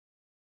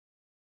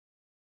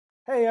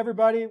Hey,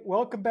 everybody.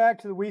 Welcome back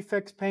to the We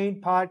Fix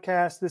Pain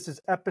podcast. This is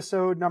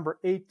episode number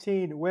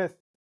 18 with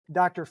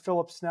Dr.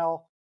 Phillip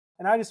Snell.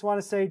 And I just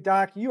want to say,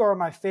 Doc, you are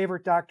my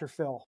favorite Dr.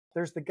 Phil.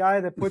 There's the guy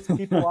that puts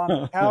people on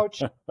the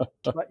couch,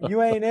 but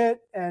you ain't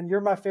it, and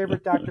you're my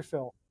favorite Dr.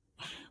 Phil.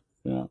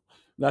 Yeah,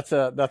 that's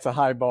a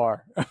high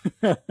bar.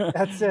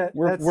 That's it.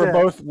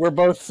 We're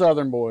both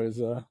Southern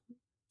boys,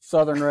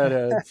 Southern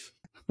redheads.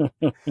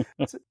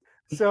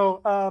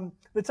 So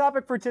the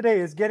topic for today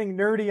is getting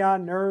nerdy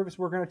on nerves.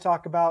 We're going to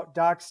talk about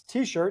Doc's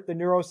t-shirt, the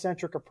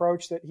neurocentric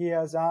approach that he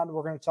has on.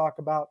 We're going to talk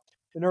about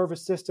the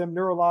nervous system,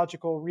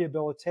 neurological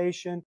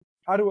rehabilitation,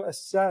 how to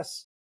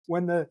assess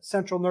when the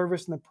central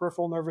nervous and the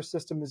peripheral nervous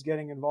system is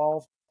getting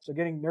involved. So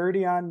getting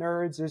nerdy on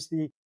nerds is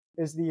the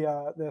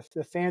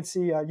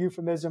fancy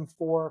euphemism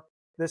for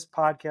this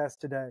podcast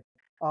today.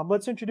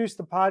 Let's introduce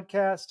the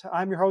podcast.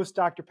 I'm your host,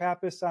 Dr.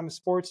 Pappas. I'm a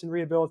sports and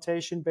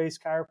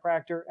rehabilitation-based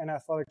chiropractor and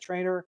athletic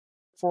trainer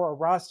for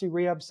Rosti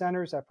Rehab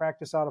Centers. I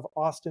practice out of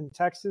Austin,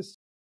 Texas.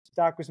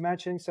 Doc was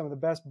mentioning some of the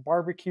best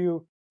barbecue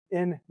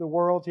in the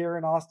world here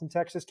in Austin,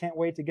 Texas. Can't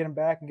wait to get him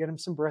back and get him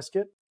some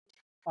brisket.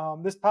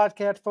 This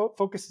podcast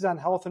focuses on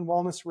health and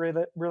wellness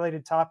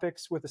related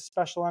topics with a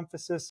special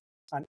emphasis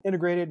on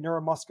integrated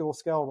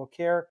neuromusculoskeletal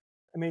care.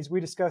 That means we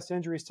discuss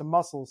injuries to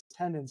muscles,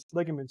 tendons,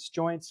 ligaments,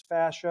 joints,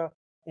 fascia,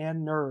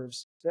 and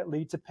nerves that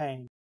lead to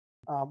pain.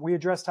 We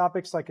address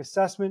topics like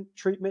assessment,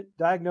 treatment,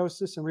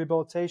 diagnosis, and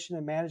rehabilitation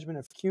and management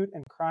of acute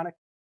and chronic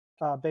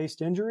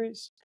based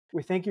injuries.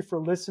 We thank you for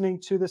listening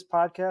to this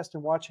podcast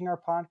and watching our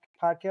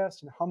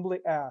podcast, and humbly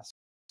ask,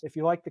 if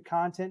you like the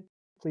content,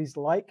 please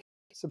like,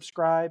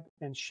 subscribe,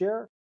 and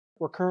share.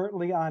 We're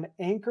currently on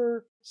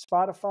Anchor,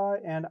 Spotify,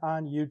 and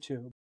on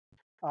YouTube.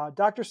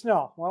 Dr.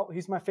 Snell, well,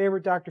 he's my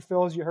favorite Dr.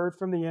 Phil, as you heard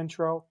from the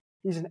intro.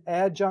 He's an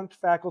adjunct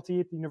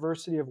faculty at the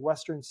University of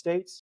Western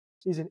States.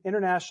 He's an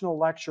international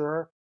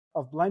lecturer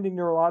of blending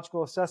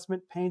neurological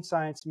assessment, pain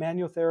science,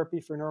 manual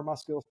therapy for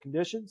neuromuscular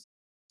conditions.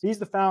 He's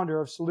the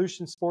founder of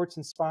Solution Sports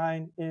and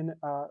Spine in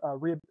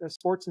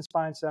Sports and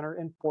Spine Center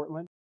in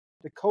Portland,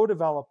 the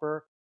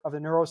co-developer of the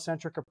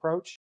Neurocentric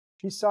approach.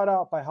 He's sought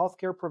out by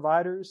healthcare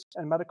providers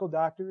and medical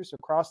doctors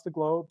across the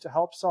globe to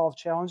help solve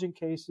challenging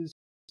cases,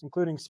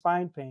 including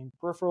spine pain,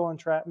 peripheral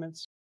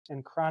entrapments,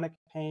 and chronic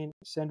pain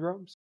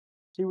syndromes.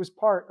 He was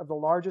part of the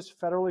largest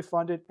federally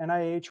funded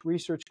NIH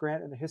research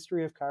grant in the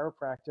history of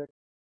chiropractic.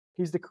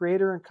 He's the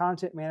creator and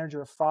content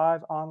manager of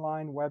 5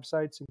 online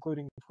websites,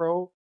 including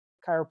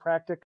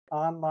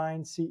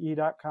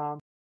ProChiropracticOnlineCE.com,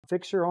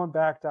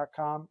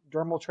 FixYourOwnBack.com,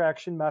 Dermal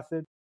Traction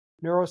Method,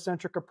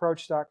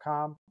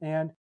 NeurocentricApproach.com,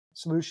 and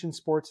Solution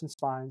Sports and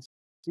Spines.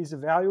 He's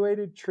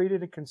evaluated,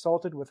 treated, and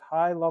consulted with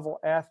high-level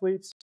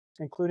athletes,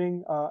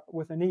 including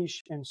with a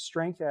niche in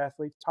strength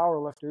athletes,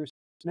 powerlifters,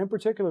 and in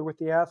particular with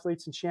the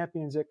athletes and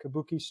champions at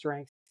Kabuki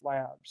Strength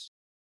Labs.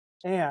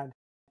 And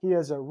he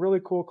has a really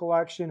cool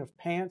collection of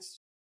pants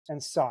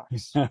and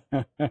socks. Well,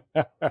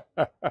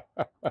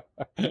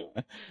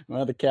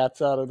 the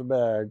cat's out of the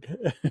bag.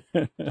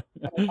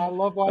 I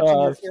love watching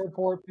the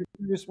airport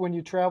pictures when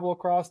you travel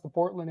across the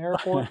Portland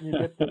airport and you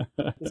get the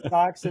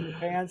socks and the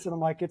pants, and I'm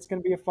like, it's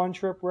going to be a fun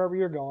trip wherever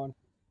you're going.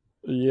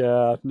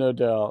 Yeah, no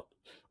doubt.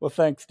 Well,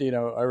 thanks,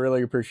 Dino. I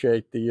really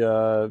appreciate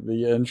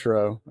the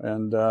intro,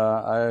 and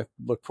I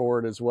look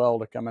forward as well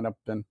to coming up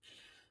and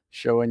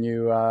showing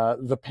you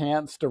the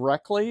pants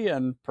directly,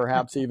 and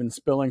perhaps even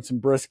spilling some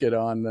brisket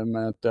on them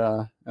at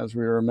as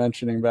we were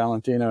mentioning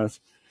Valentino's.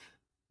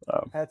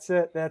 That's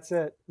it.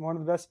 One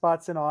of the best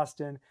spots in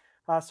Austin.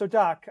 So,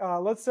 Doc,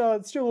 let's do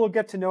a little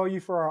get to know you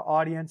for our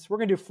audience. We're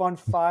going to do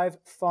 5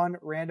 fun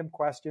random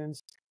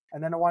questions.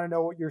 And then I want to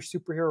know what your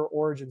superhero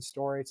origin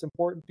story. It's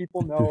important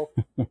people know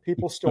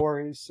people's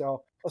stories.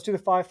 So let's do the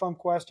 5 fun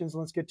questions.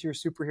 And let's get to your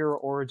superhero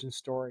origin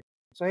story.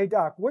 So, hey,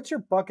 Doc, what's your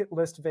bucket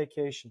list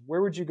vacation?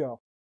 Where would you go?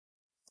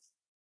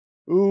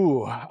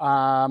 Ooh,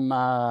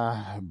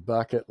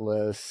 bucket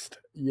list.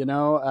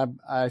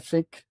 I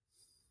think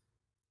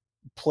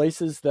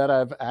places that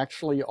I've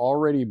actually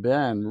already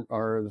been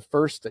are the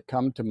first that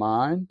come to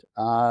mind.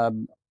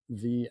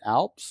 The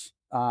Alps.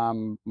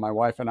 My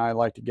wife and I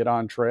like to get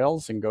on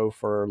trails and go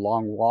for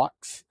long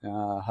walks,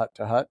 hut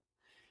to hut,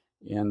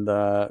 in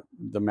the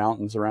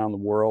mountains around the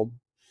world.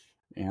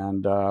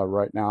 And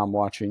right now I'm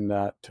watching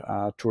that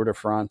Tour de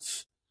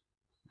France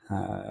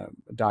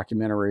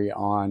documentary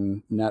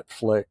on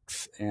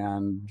Netflix,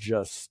 and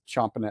just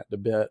chomping at the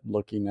bit,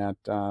 looking at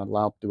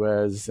L'Alpe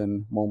d'Huez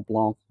and Mont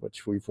Blanc,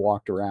 which we've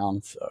walked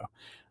around. So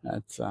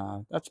that's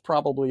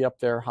probably up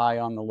there high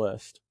on the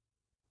list.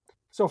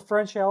 So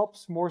French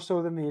Alps more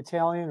so than the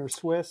Italian or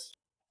Swiss?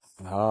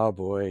 Oh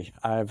boy,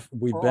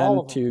 we've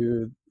been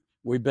to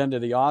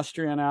the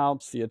Austrian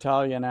Alps, the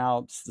Italian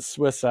Alps, the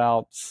Swiss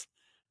Alps,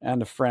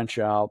 and the French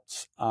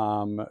Alps.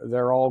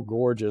 They're all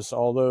gorgeous,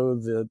 although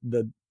the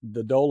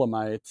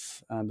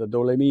Dolomites, the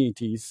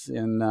Dolomites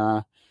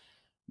in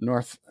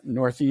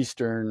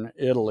northeastern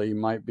Italy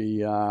might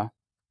be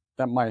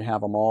that might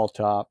have them all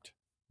topped.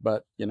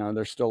 But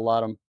there's still a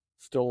lot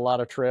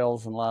of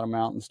trails and a lot of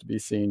mountains to be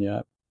seen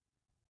yet.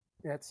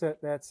 That's it.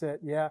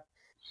 Yeah.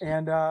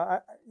 And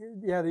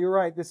yeah, you're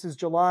right. This is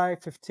July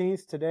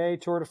 15th today.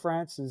 Tour de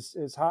France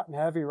is hot and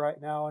heavy right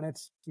now. And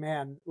it's,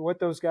 man, what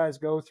those guys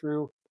go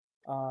through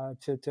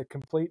to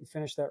complete and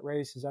finish that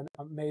race is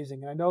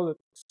amazing. And I know that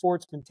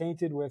sport's been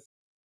tainted with,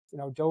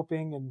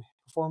 doping and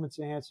performance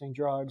enhancing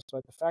drugs,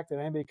 but the fact that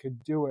anybody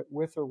could do it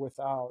with or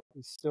without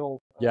is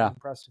still an Yeah.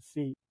 impressive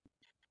feat.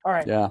 All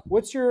right. Yeah.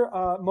 What's your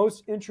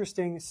most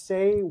interesting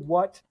say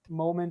what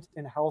moment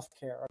in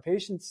healthcare? A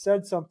patient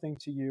said something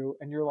to you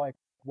and you're like,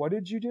 what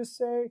did you just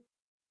say?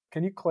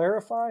 Can you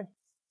clarify?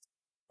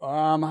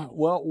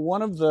 Well,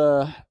 one of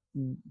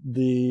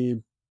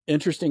the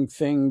interesting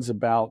things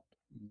about,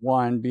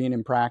 one, being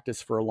in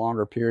practice for a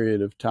longer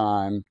period of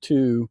time,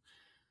 two,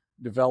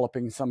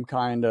 developing some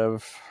kind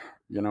of,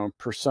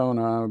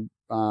 persona,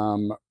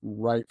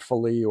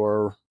 rightfully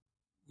or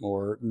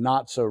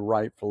not so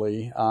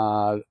rightfully,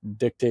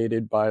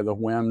 dictated by the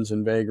whims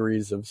and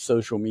vagaries of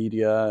social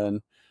media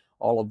and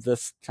all of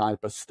this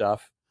type of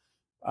stuff.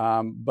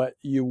 But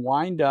you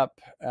wind up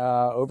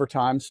over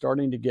time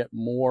starting to get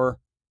more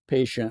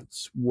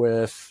patients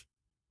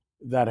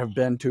that have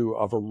been to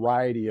a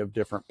variety of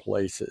different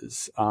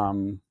places,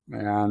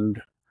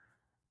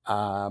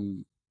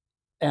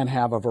 and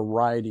have a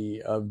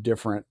variety of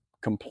different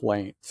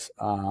complaints.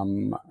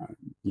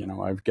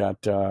 I've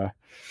got,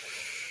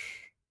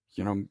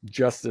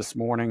 just this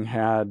morning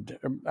had,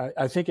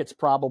 I think it's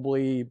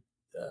probably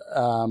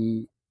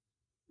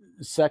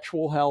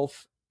sexual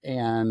health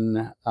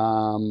and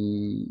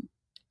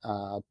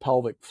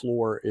pelvic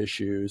floor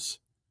issues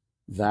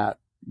that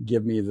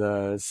give me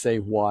the say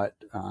what.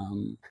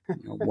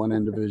 One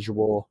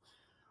individual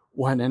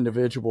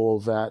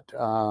that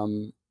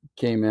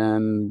came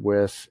in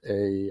with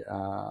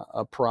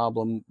a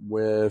problem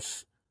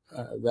with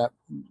that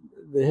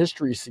the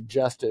history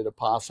suggested a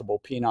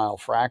possible penile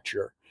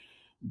fracture,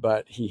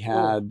 but he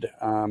had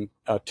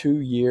a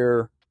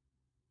 2-year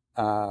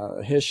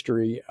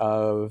history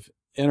of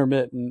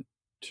intermittent,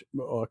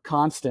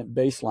 constant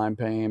baseline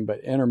pain, but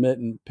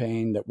intermittent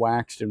pain that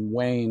waxed and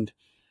waned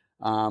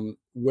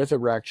with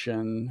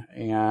erection,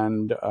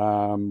 and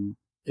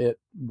it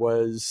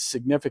was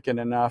significant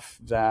enough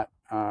that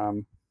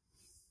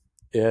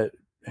it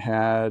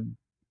had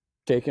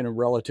taken a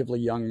relatively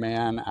young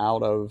man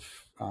out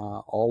of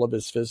all of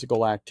his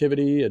physical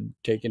activity, had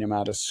taken him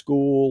out of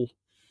school,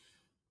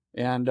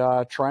 and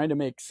trying to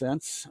make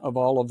sense of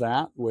all of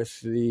that with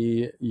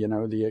the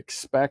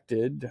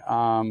expected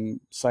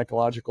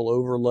psychological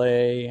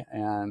overlay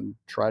and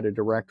try to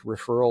direct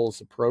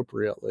referrals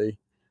appropriately,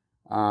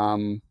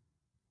 that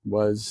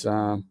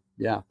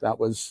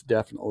was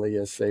definitely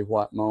a say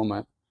what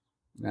moment,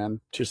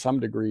 and to some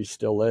degree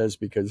still is,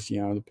 because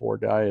the poor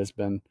guy has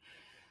been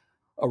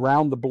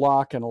around the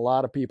block, and a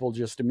lot of people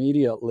just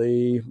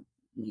immediately,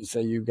 you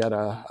say you've got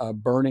a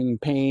burning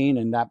pain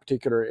in that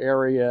particular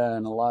area,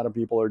 and a lot of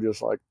people are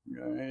just like,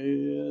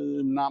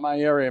 not my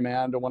area,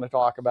 man, don't want to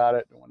talk about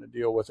it, don't want to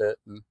deal with it,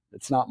 and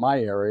it's not my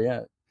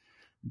area,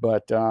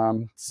 but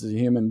it's a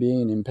human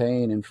being in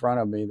pain in front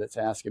of me that's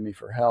asking me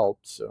for help,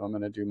 so I'm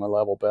going to do my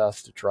level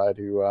best to try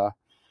to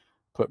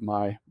put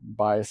my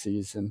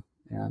biases and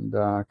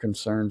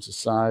concerns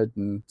aside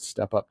and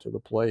step up to the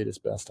plate as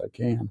best I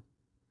can.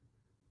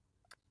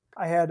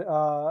 I had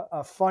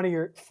a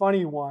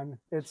funny one.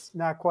 It's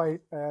not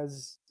quite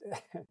as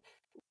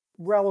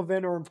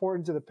relevant or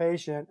important to the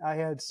patient. I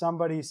had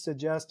somebody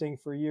suggesting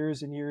for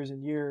years and years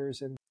and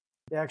years, and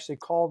they actually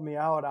called me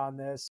out on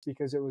this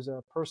because it was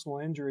a personal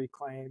injury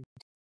claim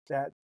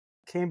that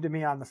came to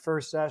me on the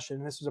first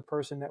session. This was a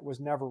person that was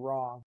never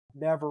wrong.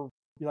 Never,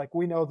 like,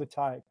 we know the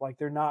type, like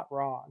they're not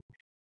wrong.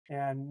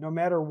 And no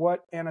matter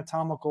what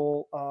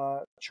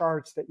anatomical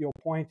charts that you'll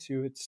point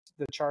to,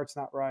 the chart's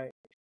not right.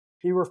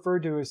 He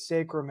referred to his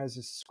sacrum as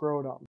his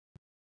scrotum.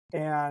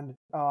 And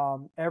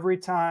every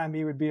time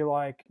he would be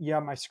like, yeah,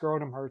 my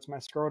scrotum hurts, my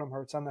scrotum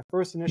hurts. On the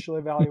first initial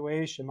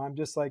evaluation, I'm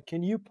just like,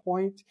 can you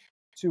point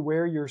to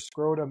where your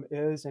scrotum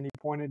is? And he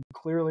pointed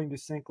clearly and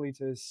distinctly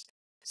to his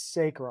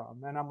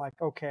sacrum. And I'm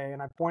like, okay.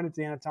 And I pointed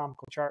to the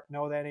anatomical chart.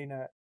 No, that ain't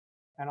it.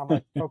 And I'm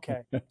like,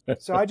 okay.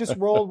 So I just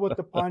rolled with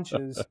the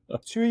punches.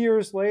 2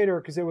 years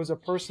later, because it was a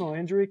personal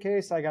injury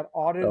case, I got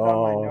audited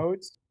on my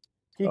notes.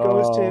 He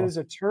goes to his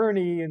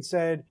attorney and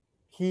said,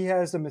 he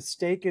has a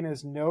mistake in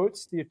his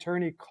notes. The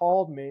attorney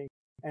called me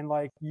and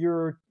like,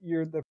 the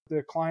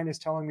client is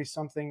telling me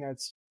something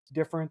that's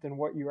different than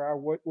what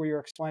you're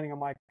explaining. I'm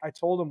like, I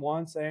told him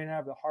once, I didn't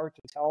have the heart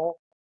to tell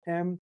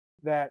him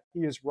that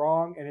he is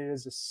wrong and it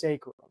is a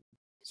sacrum.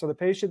 So the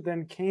patient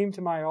then came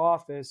to my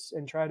office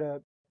and tried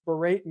to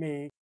berate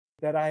me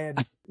that I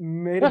had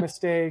made a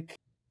mistake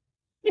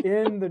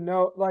in the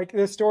note. Like,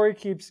 the story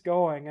keeps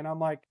going. And I'm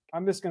like,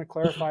 I'm just going to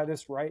clarify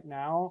this right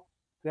now,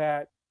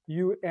 that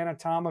you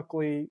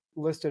anatomically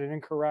listed an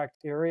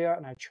incorrect area,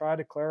 and I try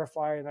to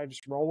clarify, and I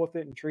just roll with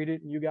it and treat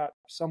it, and you got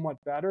somewhat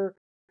better,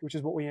 which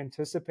is what we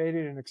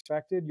anticipated and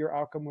expected. Your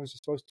outcome was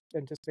supposed to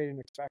anticipate and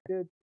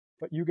expected,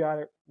 but you got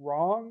it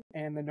wrong,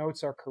 and the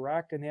notes are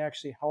correct, and they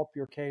actually help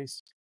your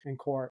case in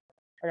court.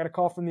 I got a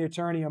call from the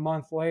attorney a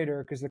month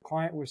later because the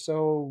client was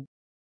so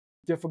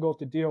difficult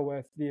to deal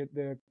with,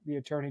 the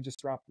attorney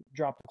just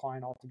dropped the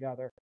client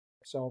altogether.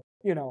 So,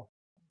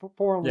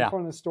 point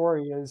of the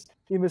story is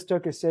he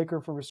mistook his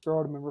sacrum for a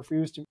scrotum and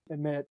refused to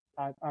admit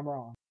I'm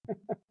wrong.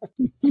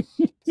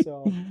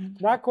 So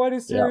not quite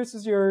as serious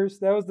as yours.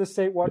 That was the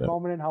say what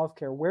moment in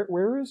healthcare.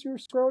 Where is your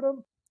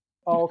scrotum?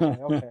 Oh,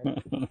 okay.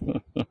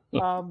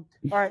 All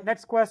right,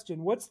 next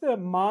question. What's the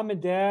mom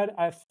and dad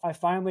I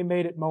finally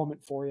made it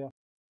moment for you?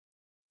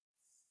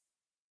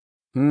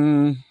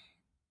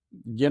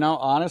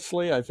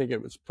 Honestly, I think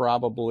it was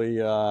probably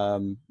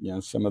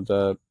some of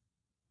the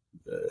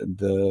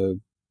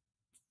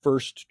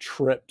first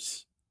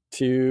trips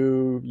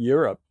to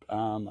Europe.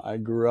 I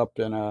grew up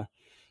in a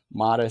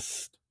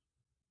modest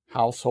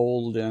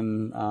household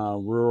in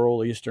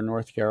rural eastern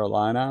North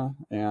Carolina,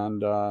 and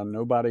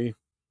nobody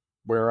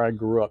where I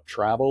grew up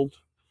traveled.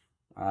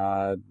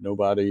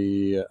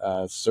 Nobody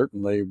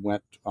certainly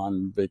went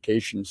on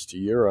vacations to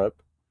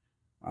Europe.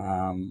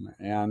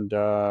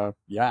 I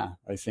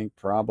think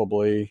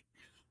probably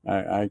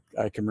I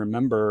can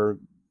remember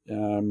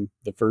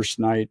the first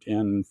night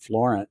in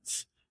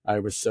Florence. I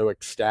was so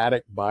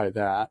ecstatic by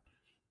that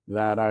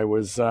I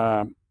was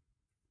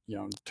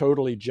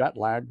totally jet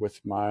lagged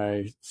with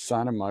my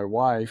son and my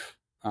wife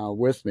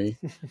with me.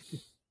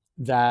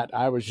 That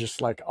I was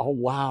just like, oh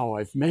wow,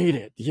 I've made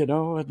it,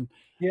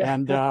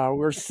 and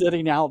we're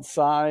sitting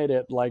outside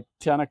at like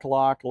 10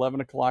 o'clock,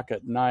 11 o'clock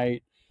at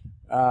night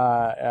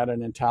at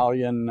an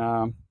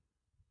Italian,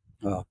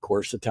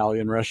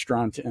 Italian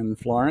restaurant in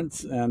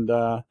Florence. And,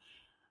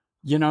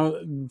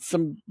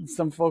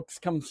 some folks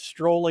come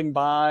strolling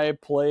by,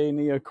 playing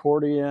the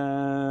accordion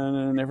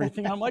and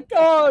everything. I'm like,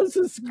 oh, this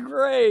is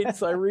great.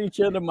 So I reach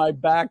into my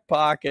back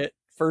pocket,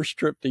 first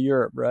trip to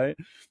Europe, right?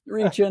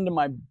 Reach into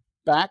my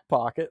back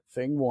pocket,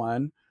 thing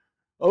one,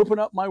 open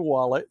up my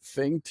wallet,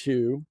 thing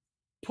two,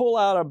 pull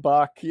out a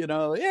buck,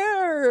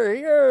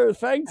 here,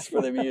 thanks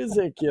for the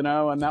music,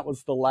 and that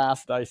was the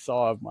last I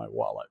saw of my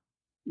wallet.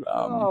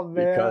 Oh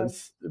man!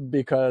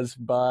 Because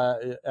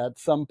at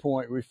some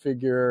point we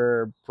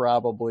figure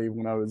probably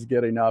when I was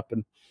getting up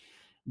and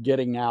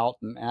getting out,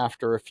 and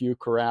after a few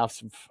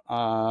carafes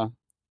of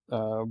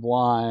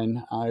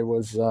wine, I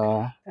was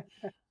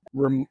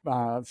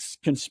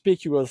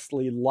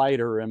conspicuously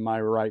lighter in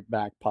my right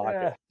back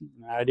pocket.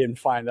 Yeah. I didn't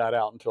find that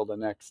out until the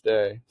next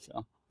day.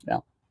 So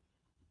yeah.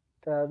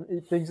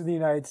 Things in the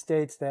United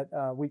States that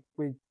we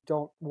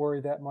don't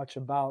worry that much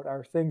about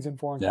are things in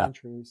foreign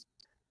countries.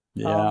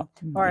 Yeah. All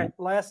right.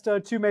 Last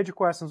two major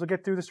questions. We'll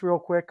get through this real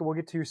quick, and we'll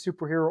get to your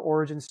superhero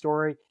origin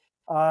story.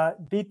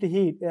 Beat the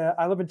heat.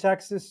 I live in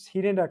Texas.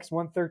 Heat index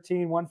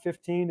 113,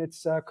 115.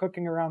 It's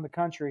cooking around the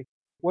country.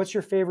 What's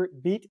your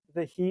favorite beat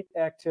the heat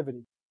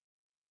activity?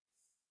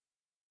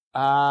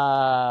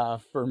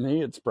 For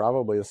me, it's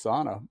probably a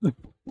sauna.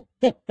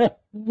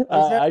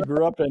 I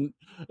grew up in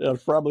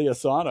probably a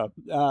sauna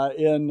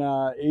in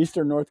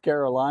eastern North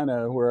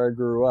Carolina, where I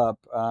grew up.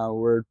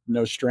 We're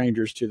no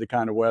strangers to the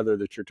kind of weather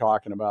that you're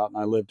talking about,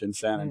 and I lived in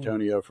San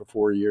Antonio for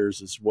 4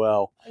 years as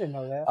well. I didn't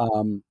know that.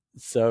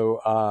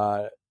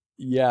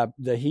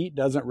 The heat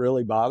doesn't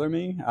really bother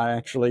me. I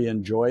actually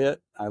enjoy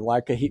it. I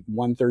like a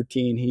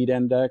 113 heat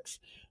index.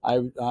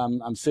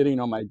 I'm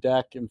sitting on my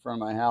deck in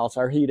front of my house.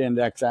 Our heat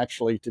index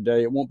actually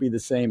today, it won't be the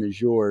same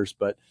as yours,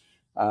 but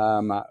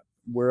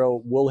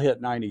we'll hit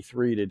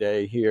 93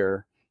 today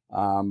here.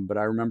 But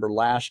I remember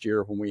last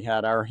year when we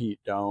had our heat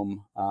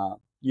dome,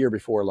 year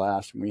before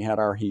last, when we had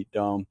our heat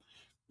dome,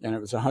 and it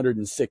was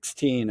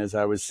 116 as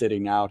I was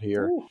sitting out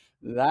here. Ooh.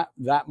 That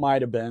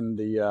might have been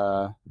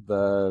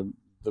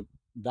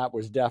that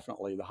was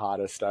definitely the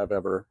hottest I've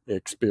ever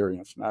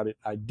experienced. And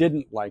I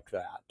didn't like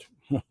that.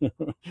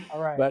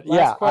 All right. But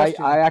yeah,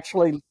 I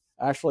actually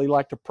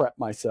like to prep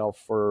myself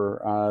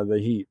for the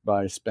heat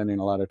by spending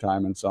a lot of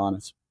time in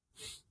saunas.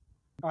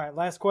 All right.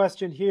 Last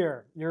question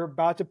here. You're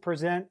about to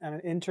present on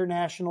an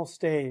international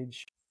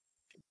stage.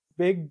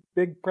 Big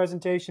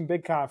presentation,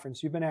 big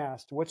conference. You've been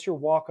asked. What's your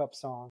walk-up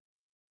song?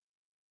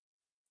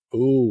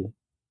 Ooh.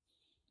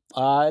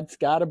 It's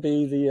got to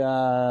be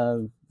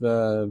the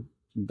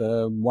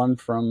one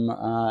from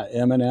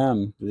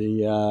Eminem,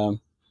 the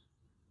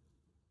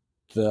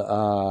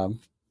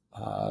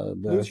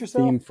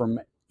theme from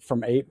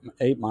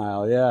 8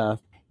 Mile. Yeah,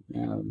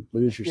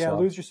 Lose Yourself. Yeah,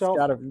 Lose Yourself.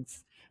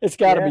 It's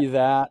got to be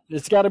that.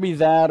 It's got to be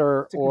that,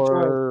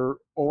 or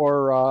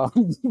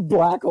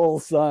Black Hole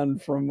Sun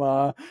from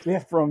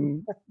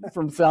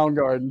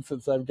Soundgarden,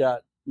 since I've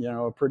got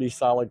a pretty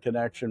solid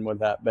connection with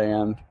that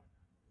band.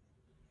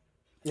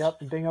 Yep,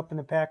 being up in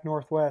the Pac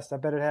Northwest, I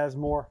bet it has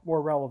more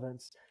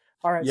relevance.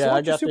 All right, yeah, so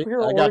I got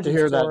to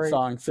hear that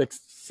song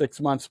six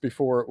months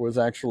before it was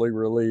actually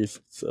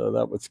released, so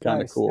that was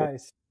kind of cool.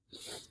 Nice.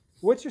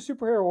 What's your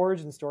superhero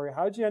origin story?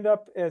 How'd you end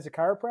up as a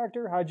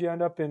chiropractor? How'd you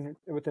end up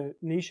with a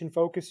niche and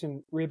focus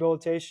in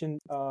rehabilitation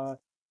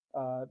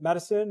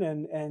medicine,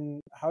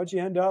 and how'd you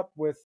end up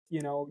with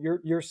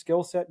your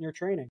skill set and your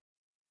training?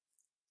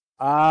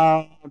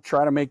 I'll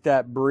try to make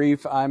that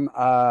brief.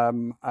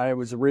 I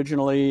was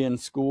originally in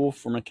school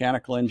for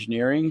mechanical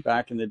engineering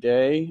back in the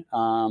day.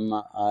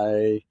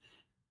 I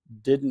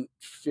didn't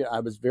feel, I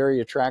was very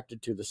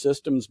attracted to the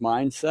systems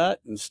mindset,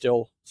 and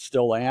still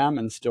am,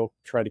 and still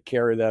try to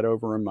carry that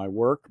over in my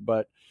work.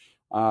 But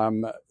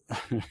I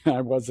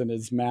wasn't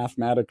as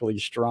mathematically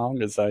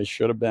strong as I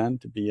should have been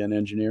to be in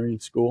engineering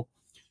school.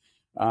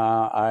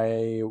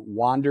 I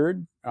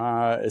wandered,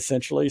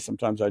 essentially.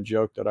 Sometimes I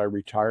joke that I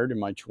retired in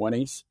my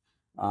 20s.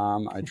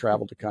 I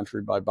traveled the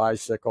country by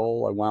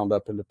bicycle. I wound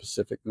up in the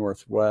Pacific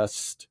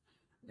Northwest,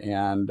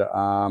 and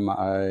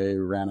I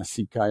ran a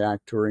sea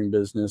kayak touring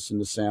business in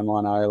the San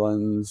Juan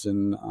Islands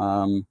and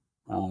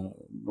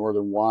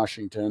northern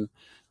Washington.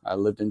 I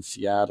lived in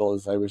Seattle,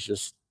 as I was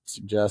just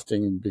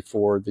suggesting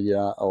before,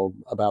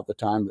 about the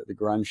time that the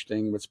grunge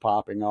thing was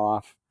popping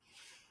off.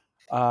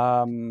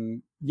 I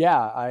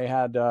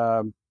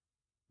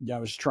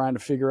was trying to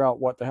figure out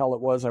what the hell it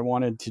was I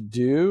wanted to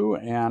do,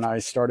 and I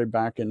started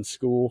back in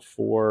school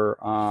for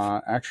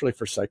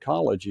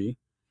psychology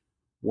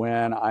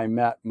when I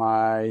met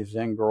my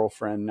then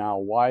girlfriend, now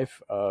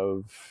wife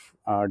of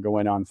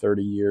going on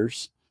 30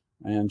 years,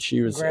 and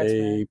she was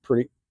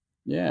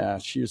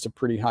she was a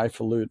pretty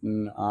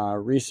highfalutin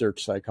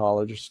research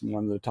psychologist in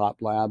one of the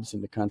top labs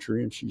in the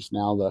country, and she's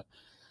now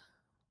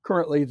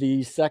currently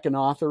the second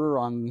author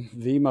on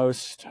the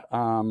most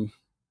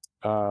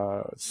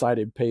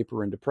cited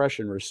paper in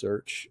depression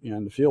research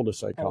in the field of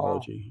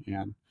psychology. Oh,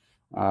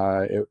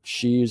 wow. And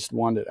she's the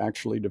one that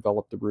actually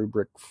developed the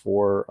rubric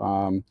for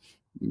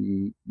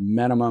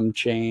minimum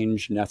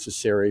change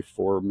necessary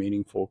for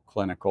meaningful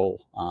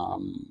clinical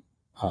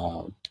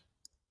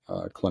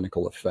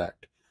clinical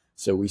effect.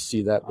 So we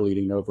see that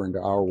bleeding over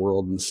into our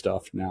world and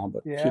stuff now.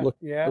 But if you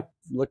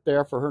look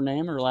there for her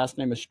name, her last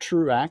name is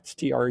Truax,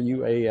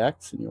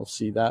 Truax, and you'll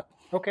see that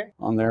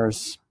on there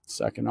as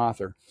second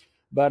author.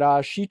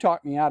 But she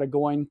talked me out of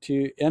going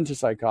into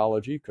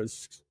psychology,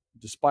 because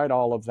despite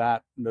all of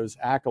that, those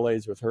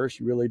accolades with her,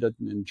 she really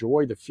didn't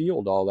enjoy the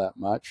field all that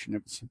much, and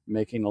it was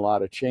making a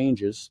lot of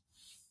changes.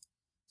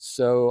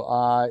 So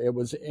it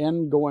was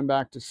in going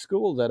back to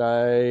school that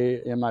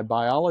in my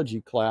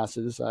biology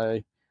classes,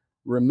 I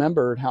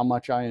remembered how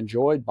much I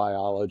enjoyed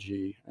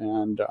biology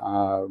and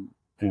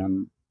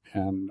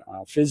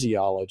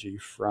physiology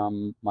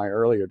from my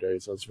earlier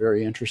days. I was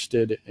very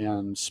interested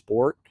in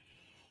sport.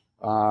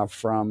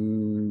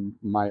 From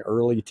my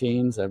early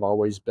teens, I've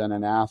always been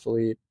an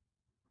athlete.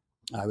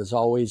 I was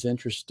always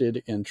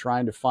interested in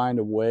trying to find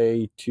a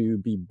way to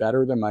be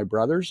better than my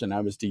brothers, and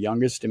I was the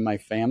youngest in my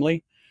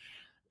family.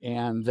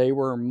 And they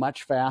were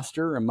much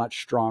faster and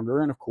much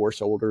stronger, and of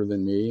course older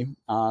than me.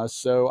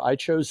 So I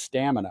chose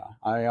stamina.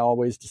 I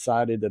always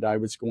decided that I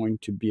was going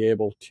to be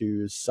able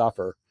to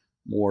suffer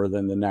more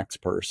than the next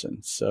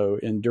person. So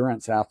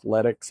endurance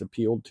athletics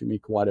appealed to me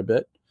quite a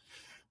bit.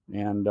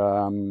 And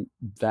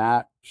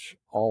that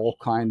all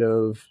kind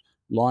of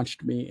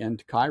launched me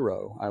into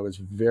chiro. I was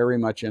very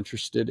much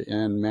interested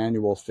in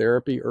manual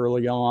therapy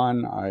early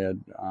on. I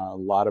had a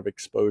lot of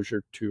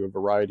exposure to a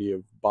variety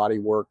of body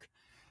work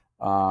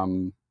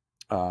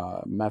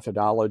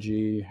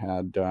methodology,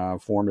 had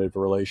formative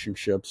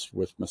relationships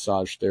with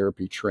massage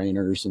therapy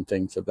trainers and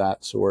things of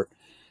that sort.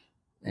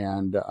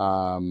 And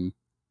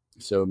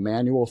so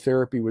manual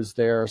therapy was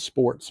there,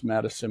 sports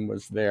medicine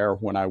was there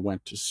when I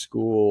went to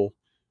school,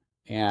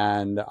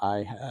 and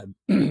I had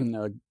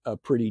a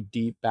pretty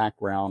deep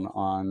background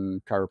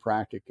on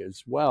chiropractic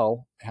as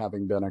well,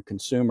 having been a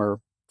consumer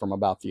from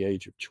about the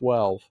age of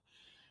 12.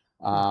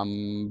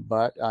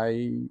 But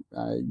I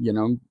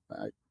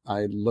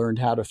learned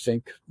how to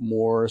think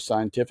more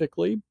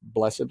scientifically,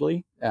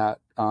 blessedly,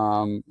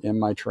 in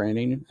my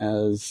training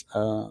as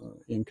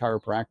in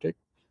chiropractic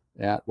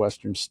at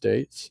Western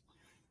States.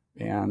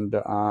 And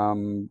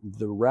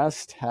the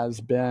rest has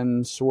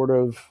been sort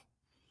of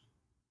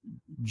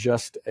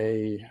just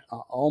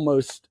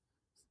almost,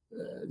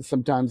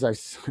 sometimes I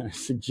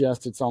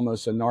suggest it's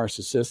almost a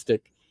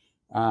narcissistic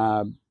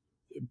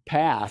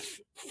path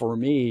for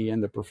me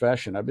in the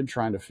profession. I've been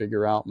trying to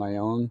figure out my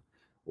own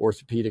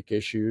orthopedic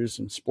issues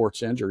and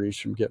sports injuries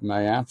from getting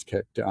my ass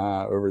kicked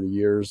over the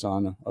years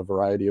on a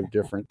variety of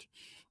different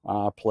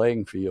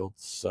playing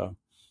fields. So,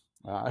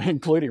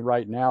 including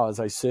right now, as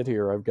I sit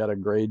here, I've got a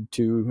grade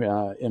 2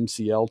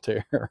 MCL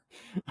tear.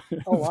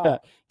 Oh, wow.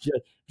 That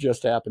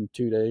just happened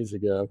 2 days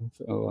ago.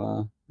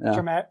 So, yeah.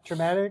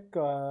 Traumatic?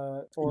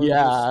 I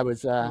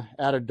was at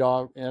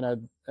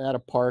a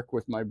park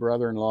with my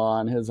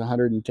brother-in-law and his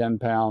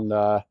 110-pound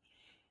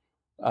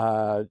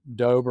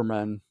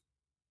Doberman.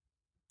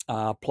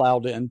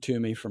 Plowed into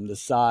me from the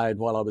side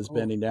while I was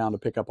bending down to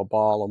pick up a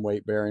ball and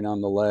weight bearing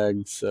on the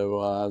leg. So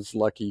I was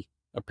lucky,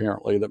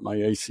 apparently, that my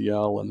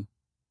ACL and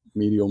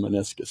medial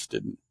meniscus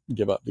didn't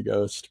give up the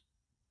ghost.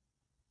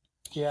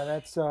 Yeah,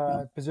 that's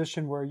a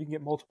position where you can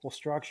get multiple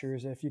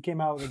structures. If you came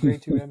out with a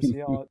grade 2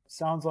 MCL, it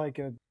sounds like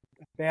a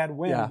bad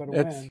win, but a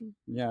win.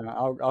 Yeah,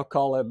 I'll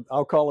call it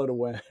a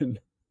win.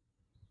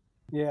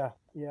 Yeah.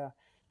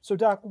 So,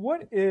 Doc,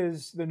 what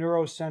is the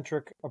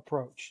neurocentric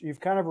approach? You've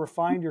kind of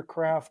refined your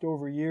craft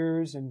over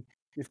years, and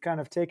you've kind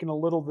of taken a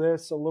little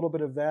this, a little bit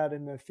of that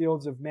in the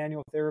fields of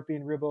manual therapy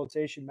and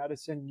rehabilitation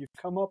medicine. You've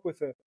come up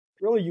with a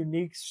really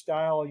unique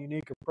style,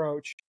 unique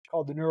approach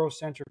called the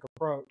neurocentric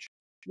approach.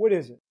 What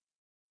is it?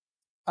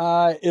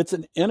 It's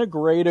an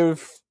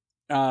integrative,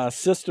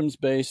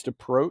 systems-based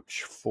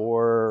approach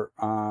for,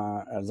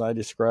 as I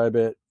describe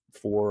it,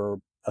 for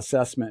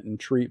assessment and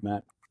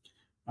treatment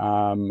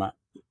um,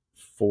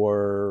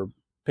 for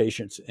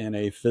patients in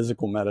a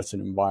physical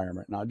medicine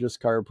environment, not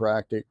just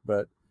chiropractic,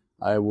 but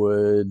I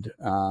would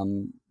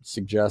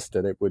suggest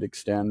that it would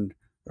extend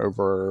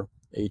over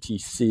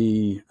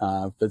ATC,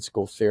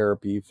 physical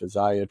therapy,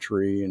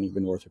 physiatry, and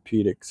even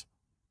orthopedics.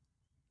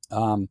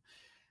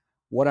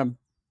 What I'm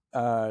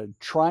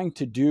trying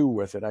to do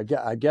with it,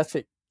 I guess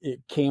it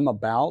came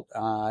about.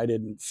 I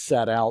didn't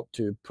set out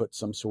to put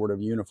some sort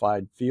of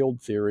unified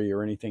field theory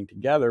or anything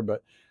together,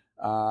 but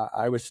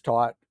I was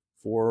taught,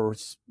 for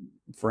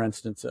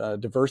instance, a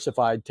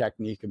diversified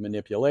technique of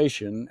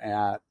manipulation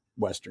at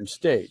Western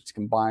States,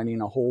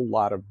 combining a whole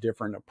lot of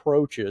different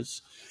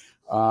approaches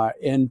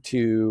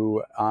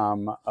into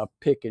a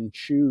pick and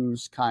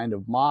choose kind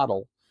of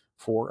model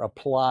for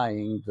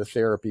applying the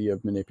therapy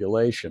of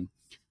manipulation.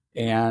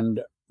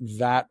 And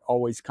that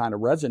always kind of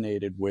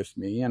resonated with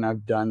me. And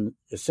I've done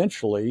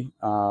essentially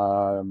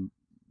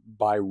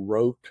by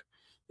rote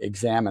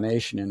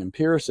examination and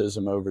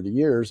empiricism over the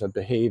years, I've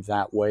behaved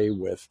that way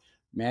with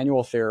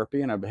manual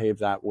therapy, and I behave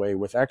that way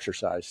with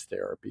exercise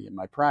therapy in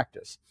my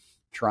practice,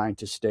 trying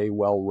to stay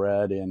well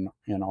read in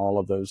all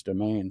of those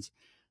domains.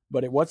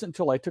 But it wasn't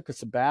until I took a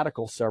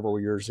sabbatical several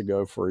years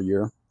ago for a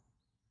year,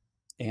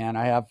 and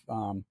I have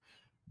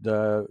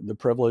the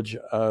privilege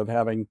of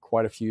having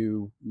quite a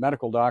few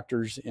medical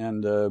doctors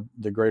in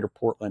the greater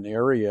Portland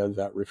area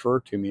that refer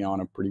to me on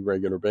a pretty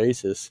regular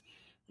basis.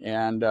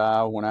 And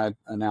when I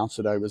announced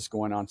that I was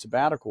going on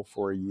sabbatical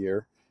for a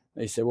year,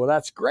 they said, "Well,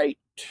 that's great.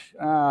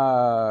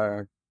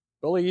 Billy,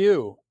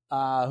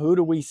 who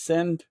do we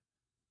send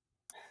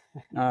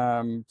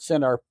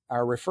our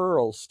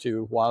referrals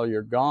to while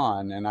you're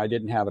gone?" And I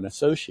didn't have an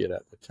associate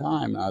at the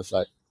time. And I was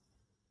like,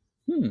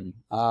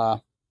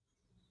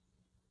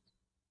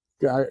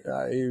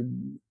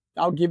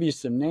 I'll give you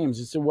some names.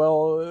 He said,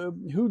 "Well,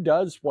 who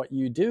does what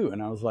you do?"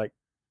 And I was like,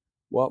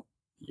 "Well,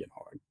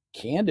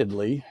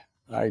 candidly,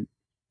 I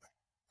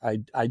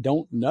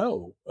don't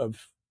know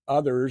of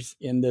others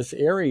in this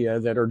area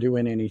that are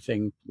doing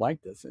anything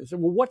like this." And I said,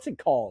 "Well, what's it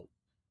called?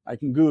 I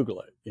can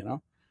Google it,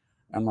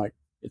 I'm like,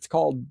 "It's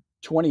called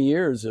 20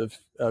 years of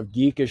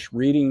geekish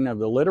reading of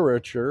the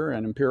literature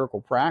and empirical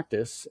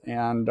practice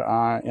and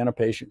in a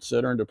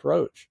patient-centered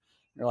approach."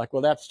 They're like,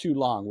 "Well, that's too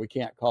long. We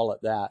can't call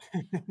it that."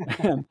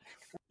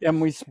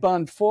 and we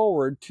spun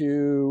forward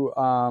to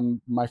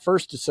my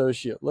first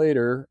associate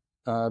later,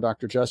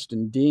 Dr.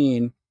 Justin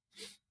Dean.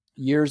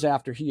 Years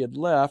after he had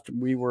left,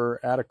 we were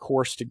at a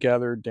course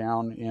together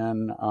down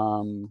in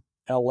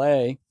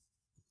LA,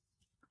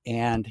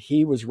 and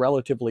he was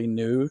relatively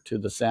new to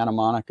the Santa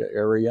Monica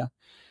area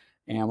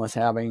and was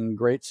having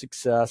great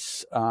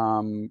success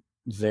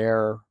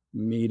there,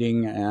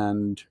 meeting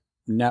and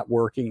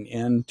networking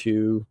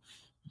into,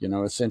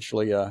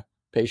 essentially a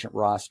patient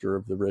roster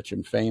of the rich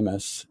and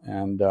famous.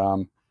 And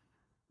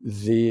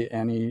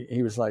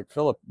he was like,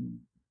 "Phillip,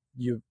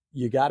 you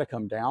got to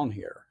come down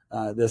here.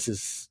 This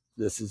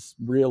is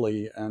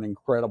really an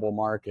incredible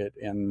market,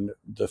 and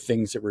the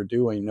things that we're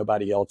doing,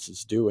 nobody else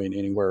is doing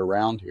anywhere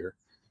around here."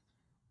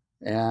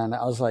 And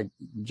I was like,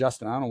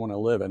 "Justin, I don't want to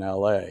live in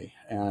LA."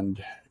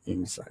 And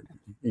he's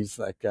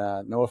like,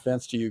 "No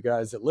offense to you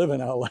guys that live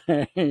in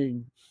LA,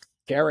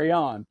 carry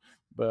on,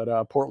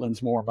 but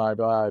Portland's more my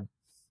vibe."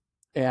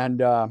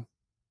 And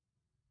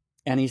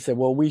he said,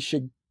 "Well, we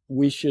should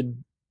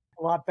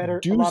A lot better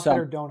donuts.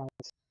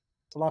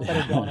 A lot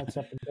better donuts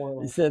up in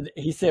Portland."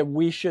 He said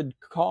we should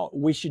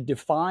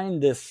define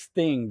this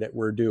thing that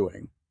we're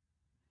doing,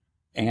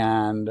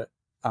 and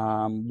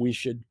we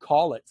should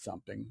call it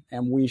something,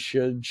 and we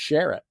should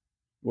share it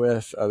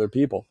with other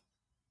people.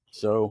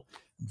 So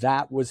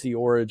that was the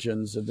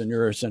origins of the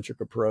neurocentric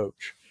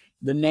approach.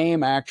 The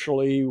name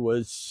actually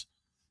was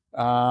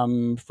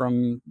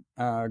from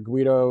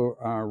Guido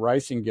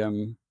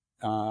Reisinghem,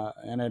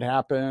 and it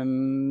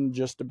happened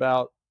just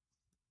about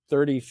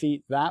 30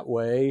 feet that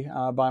way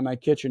by my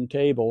kitchen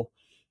table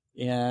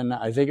in,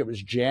 I think it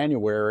was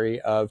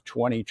January of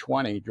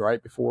 2020,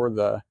 right before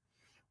the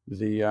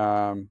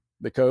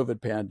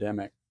COVID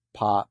pandemic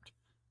popped.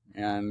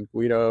 And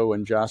Guido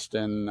and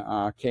Justin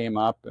came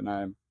up, and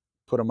I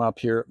put them up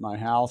here at my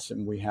house,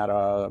 and we had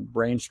a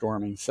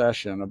brainstorming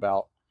session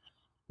about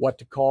what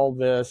to call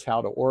this,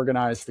 how to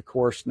organize the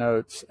course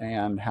notes,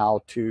 and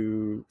how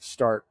to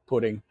start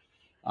putting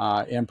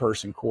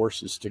in-person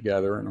courses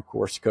together. And of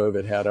course,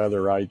 COVID had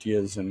other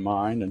ideas in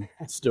mind, and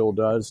still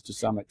does to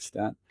some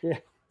extent. Yeah.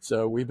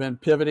 So we've been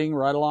pivoting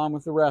right along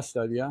with the rest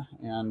of you,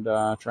 and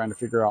trying to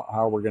figure out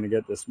how we're going to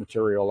get this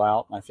material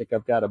out. And I think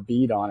I've got a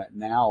beat on it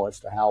now as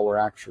to how we're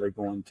actually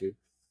going to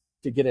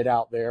get it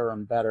out there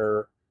and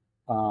better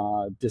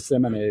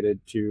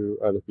disseminated to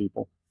other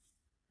people.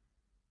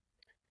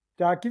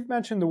 Doc, you've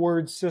mentioned the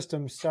word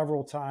systems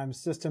several times,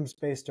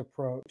 systems-based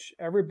approach.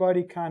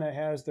 Everybody kind of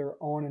has their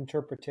own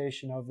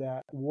interpretation of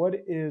that. What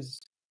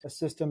is a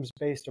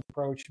systems-based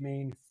approach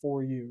mean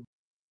for you?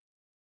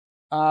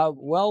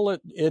 Well,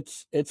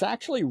 it's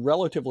actually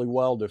relatively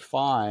well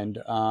defined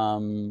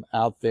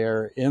out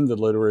there in the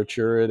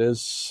literature.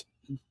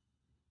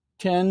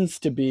 Tends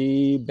to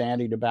be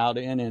bandied about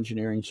in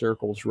engineering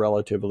circles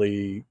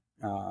relatively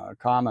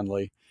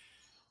commonly.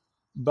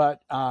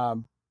 But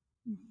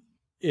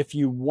if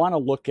you want to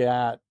look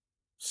at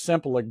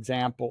simple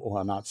example,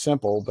 well, not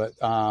simple, but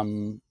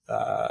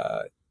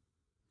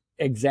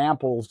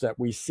examples that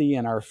we see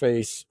in our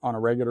face on a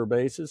regular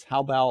basis,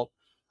 how about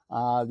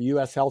the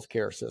U.S.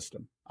 healthcare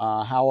system?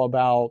 How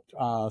about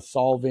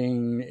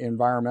solving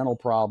environmental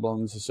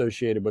problems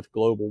associated with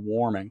global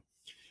warming?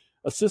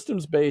 A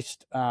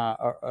systems-based,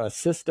 a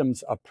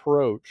systems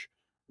approach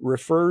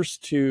refers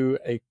to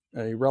a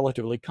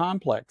relatively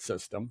complex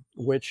system,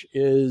 which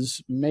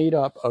is made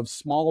up of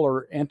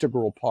smaller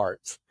integral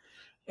parts.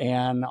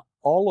 And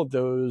all of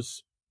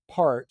those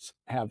parts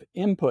have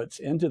inputs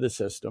into the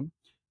system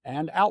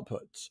and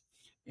outputs.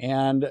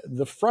 And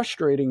the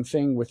frustrating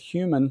thing with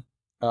human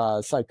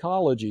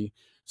psychology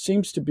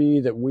seems to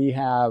be that we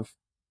have,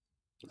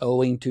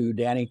 owing to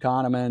Danny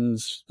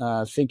Kahneman's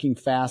thinking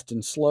fast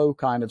and slow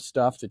kind of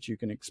stuff that you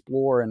can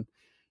explore in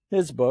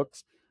his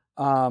books,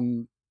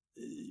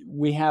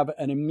 we have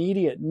an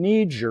immediate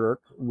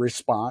knee-jerk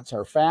response,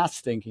 or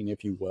fast thinking,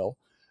 if you will,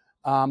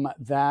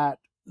 that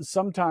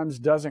sometimes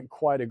doesn't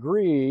quite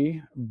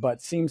agree,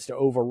 but seems to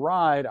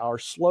override our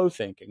slow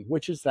thinking,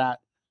 which is that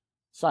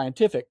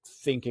scientific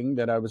thinking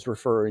that I was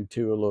referring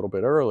to a little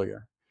bit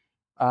earlier.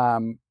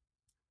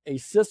 A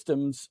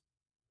systems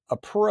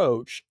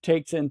approach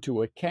takes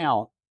into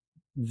account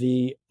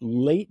the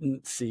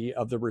latency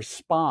of the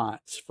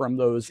response from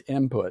those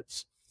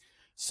inputs.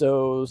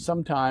 So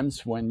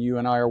sometimes when you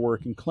and I are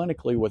working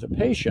clinically with a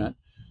patient,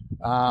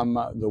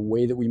 the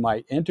way that we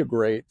might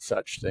integrate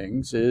such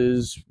things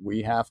is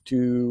we have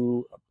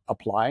to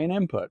apply an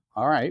input.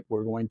 All right,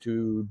 we're going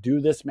to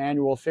do this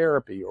manual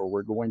therapy, or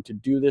we're going to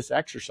do this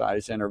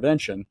exercise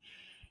intervention.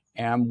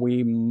 And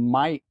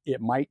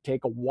it might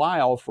take a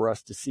while for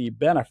us to see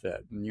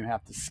benefit. And you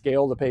have to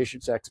scale the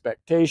patient's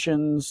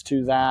expectations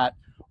to that,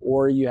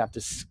 or you have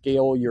to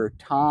scale your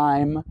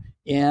time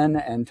in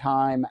and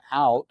time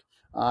out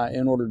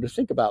in order to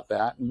think about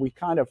that. And we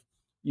kind of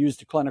use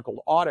the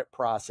clinical audit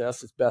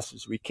process as best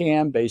as we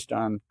can based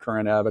on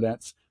current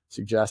evidence,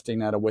 suggesting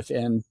that a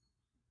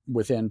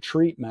within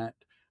treatment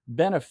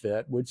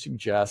benefit would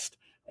suggest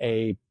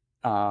a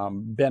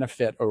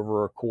benefit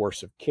over a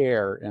course of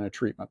care in a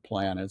treatment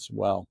plan as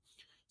well.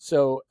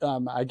 So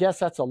I guess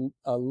that's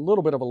a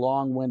little bit of a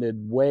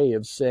long-winded way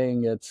of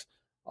saying it's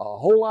a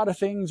whole lot of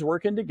things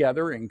working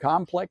together in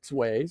complex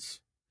ways,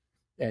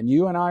 and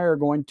you and I are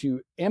going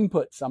to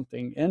input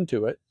something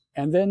into it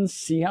and then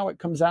see how it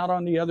comes out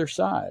on the other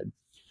side.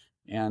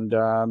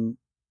 And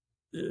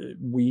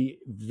we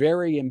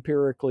very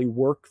empirically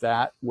work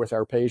that with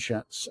our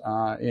patients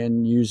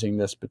in using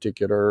this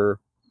particular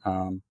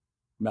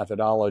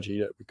methodology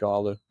that we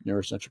call the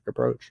neurocentric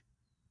approach.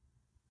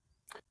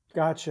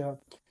 Gotcha.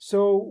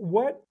 So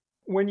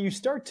when you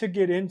start to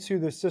get into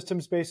the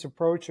systems-based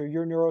approach or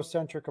your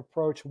neurocentric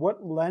approach,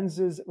 what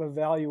lenses of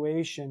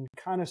evaluation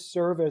kind of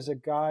serve as a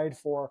guide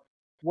for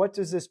what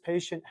does this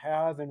patient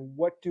have and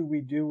what do we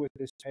do with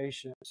this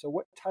patient? So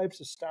what types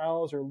of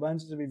styles or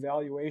lenses of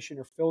evaluation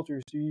or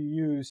filters do you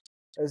use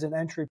as an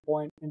entry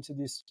point into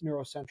this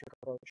neurocentric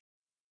approach?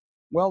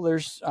 Well,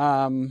 there's,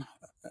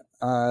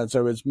 as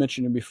I was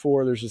mentioning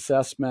before, there's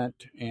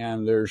assessment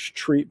and there's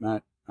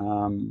treatment.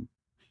 And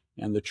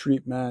the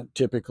treatment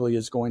typically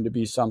is going to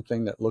be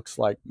something that looks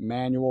like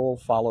manual,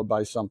 followed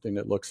by something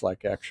that looks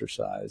like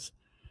exercise.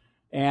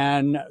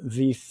 And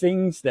the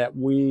things that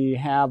we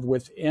have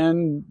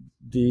within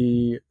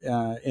the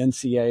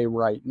NCA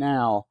right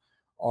now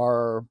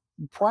are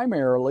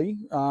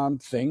primarily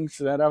things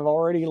that I've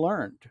already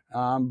learned,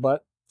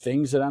 but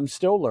things that I'm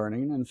still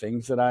learning and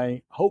things that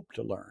I hope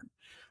to learn.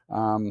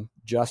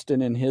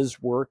 Justin in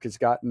his work has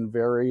gotten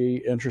very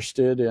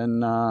interested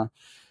in the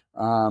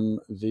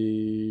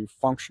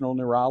functional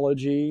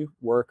neurology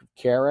work of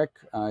Carrick.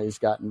 He's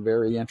gotten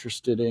very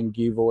interested in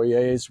Guy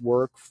Voyer's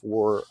work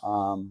for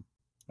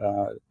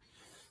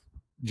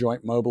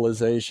joint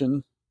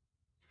mobilization,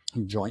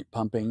 joint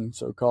pumping,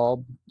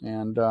 so-called,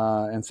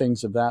 and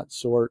things of that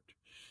sort.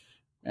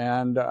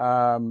 And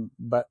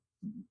but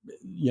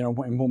you know,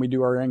 when we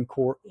do our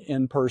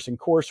in-person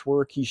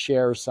coursework, he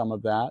shares some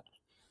of that.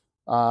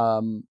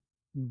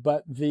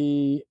 But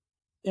the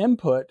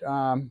input,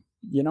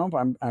 you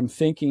know, I'm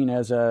thinking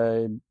as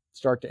I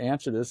start to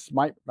answer this,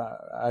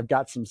 I've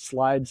got some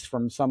slides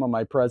from some of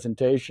my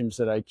presentations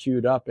that I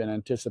queued up in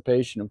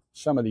anticipation of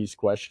some of these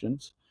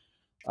questions.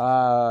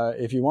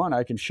 If you want,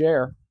 I can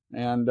share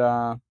and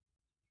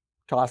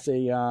toss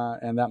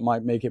and that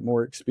might make it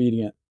more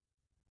expedient.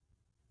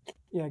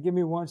 Yeah, give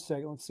me 1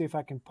 second. Let's see if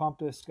I can pump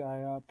this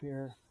guy up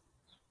here.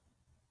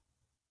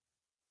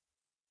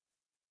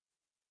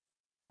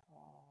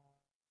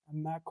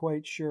 I'm not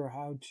quite sure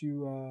how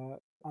to,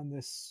 on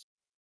this,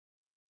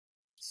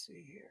 let's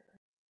see here.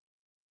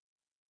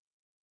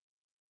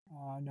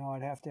 No,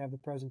 I'd have to have the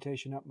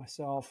presentation up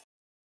myself.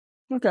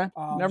 Okay,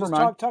 never Just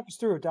mind. talk us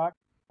through it, Doc.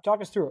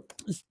 Talk us through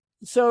it.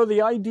 So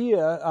the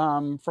idea,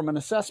 from an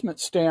assessment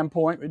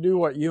standpoint, we do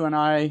what you and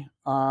I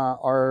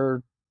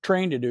are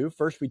trained to do.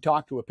 First, we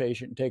talk to a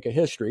patient and take a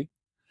history.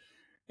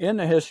 In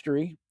the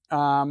history,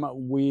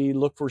 we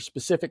look for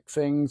specific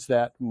things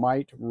that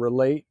might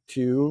relate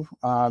to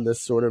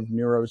this sort of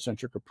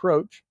neurocentric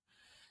approach.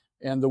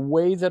 And the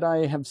way that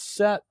I have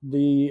set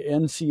the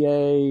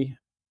NCA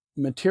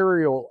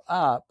material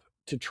up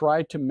to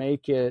try to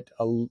make it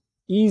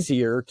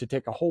easier to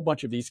take a whole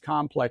bunch of these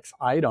complex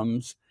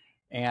items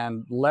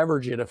and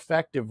leverage it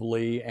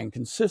effectively and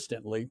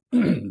consistently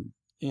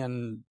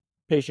in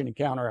patient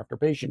encounter after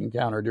patient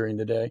encounter during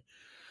the day,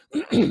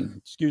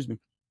 excuse me,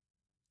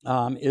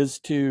 is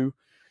to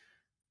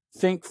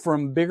think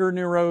from bigger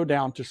neuro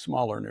down to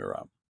smaller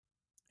neuro.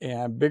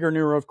 And bigger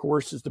neuro, of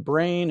course, is the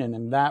brain. And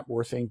in that,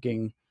 we're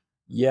thinking,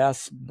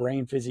 yes,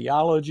 brain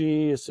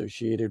physiology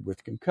associated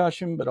with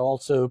concussion, but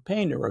also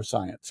pain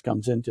neuroscience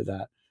comes into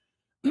that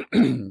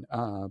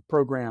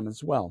program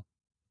as well.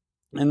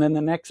 And then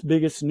the next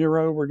biggest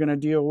neuro we're going to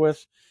deal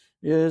with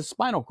is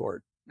spinal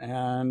cord.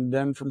 And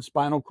then from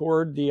spinal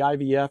cord, the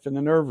IVF and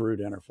the nerve root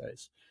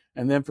interface.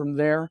 And then from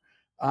there,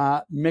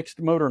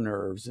 mixed motor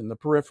nerves in the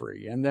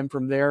periphery. And then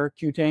from there,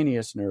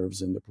 cutaneous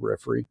nerves in the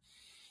periphery.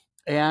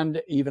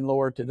 And even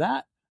lower to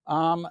that,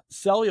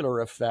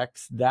 cellular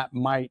effects that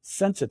might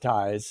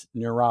sensitize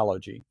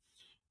neurology.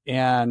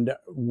 And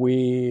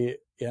we,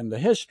 in the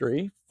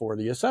history for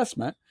the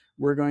assessment,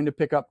 we're going to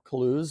pick up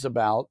clues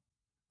about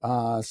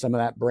some of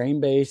that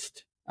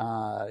brain-based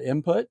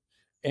input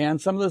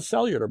and some of the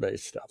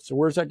cellular-based stuff. So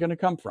where's that going to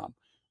come from?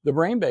 The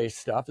brain-based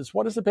stuff is,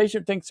 what does the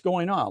patient think's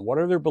going on? What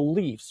are their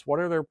beliefs? What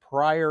are their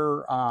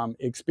prior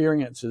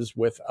experiences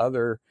with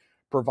other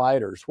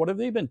providers? What have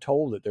they been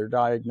told that their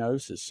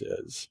diagnosis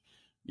is?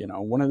 You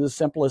know, one of the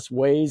simplest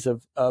ways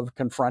of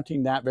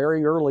confronting that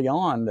very early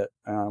on that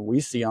we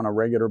see on a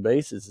regular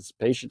basis is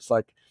patients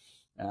like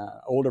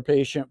older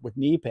patient with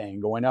knee pain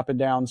going up and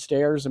down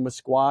stairs and with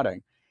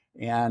squatting.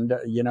 And,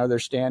 you know, they're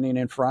standing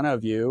in front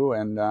of you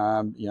and,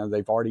 you know,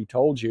 they've already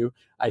told you,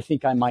 I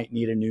think I might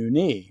need a new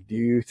knee. Do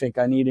you think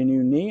I need a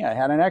new knee? I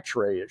had an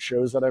x-ray. It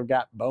shows that I've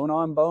got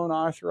bone-on-bone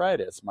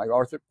arthritis. My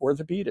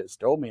orthopedist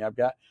told me I've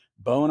got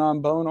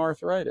bone-on-bone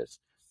arthritis.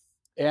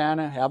 And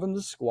I have them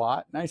to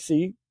squat, and I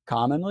see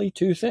commonly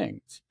two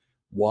things.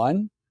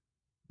 One,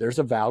 there's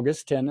a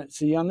valgus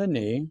tendency on the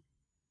knee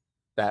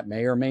that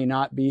may or may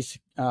not be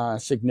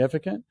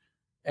significant.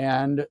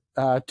 And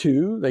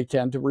two, they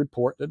tend to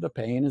report that the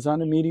pain is on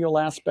the medial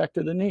aspect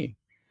of the knee.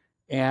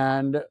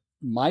 And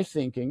my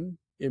thinking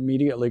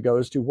immediately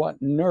goes to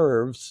what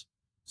nerves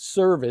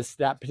service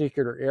that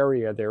particular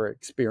area they're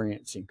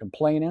experiencing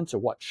complainants, or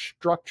what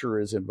structure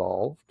is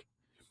involved,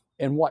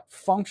 and what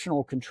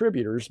functional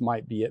contributors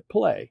might be at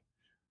play.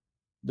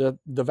 The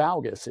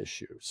valgus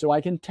issue. So I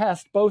can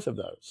test both of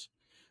those.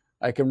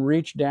 I can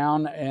reach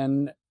down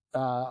and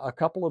a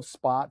couple of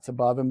spots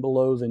above and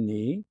below the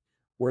knee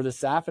where the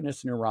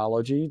saphenous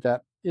neurology,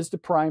 that is the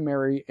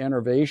primary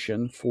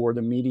innervation for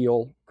the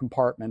medial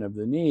compartment of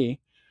the knee.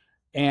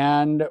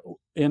 And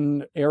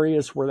in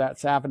areas where that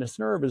saphenous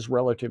nerve is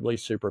relatively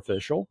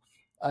superficial,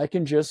 I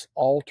can just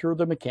alter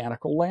the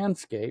mechanical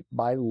landscape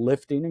by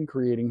lifting and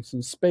creating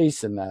some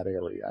space in that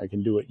area. I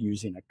can do it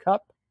using a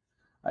cup.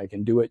 I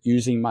can do it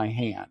using my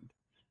hand.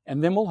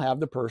 And then we'll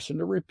have the person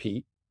to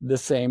repeat the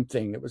same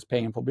thing that was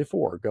painful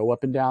before. Go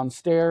up and down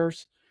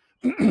stairs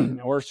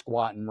or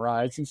squat and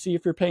rise and see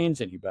if your pain's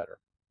any better.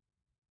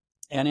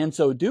 And in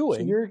so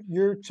doing... So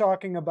you're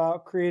talking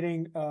about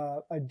creating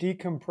a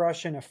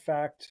decompression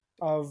effect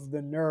of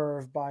the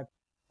nerve by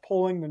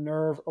pulling the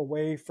nerve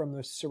away from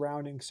the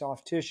surrounding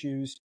soft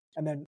tissues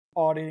and then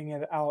auditing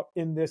it out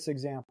in this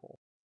example.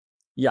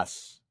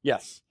 Yes.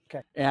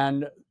 Okay.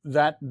 And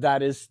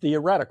that is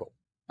theoretical.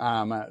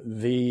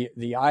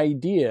 The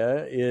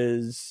idea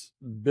is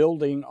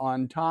building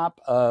on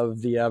top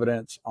of the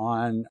evidence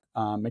on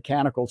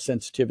mechanical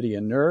sensitivity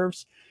in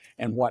nerves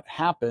and what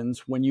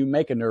happens when you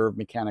make a nerve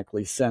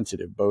mechanically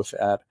sensitive, both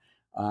at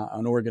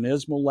an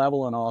organismal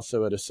level and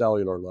also at a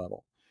cellular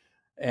level.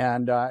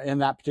 And in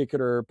that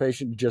particular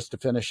patient, just to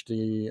finish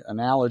the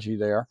analogy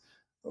there,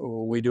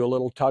 we do a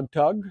little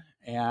tug,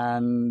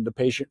 and the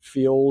patient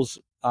feels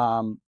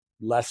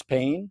less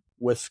pain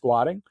with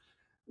squatting.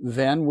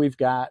 Then we've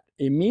got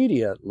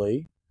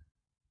immediately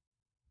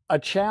a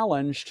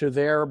challenge to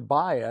their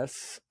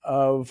bias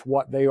of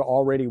what they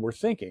already were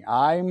thinking.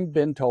 I've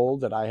been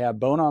told that I have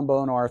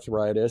bone-on-bone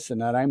arthritis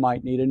and that I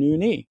might need a new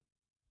knee.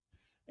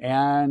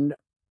 And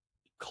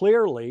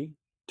clearly,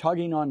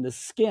 tugging on the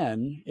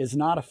skin is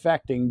not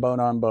affecting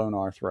bone-on-bone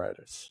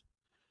arthritis.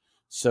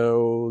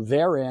 So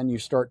therein, you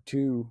start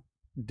to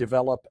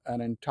develop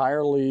an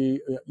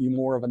entirely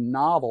more of a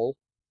novel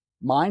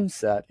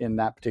mindset in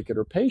that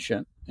particular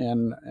patient.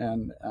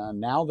 And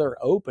now they're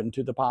open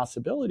to the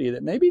possibility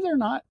that maybe they're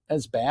not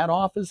as bad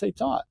off as they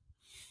thought.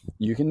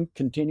 You can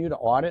continue to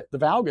audit the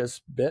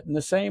valgus bit in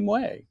the same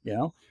way. You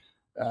know,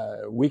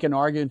 we can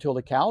argue until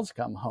the cows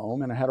come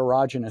home in a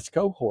heterogeneous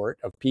cohort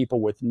of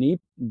people with knee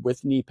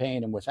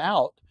pain and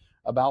without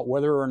about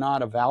whether or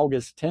not a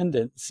valgus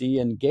tendency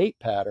and gait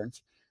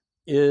patterns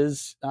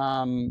is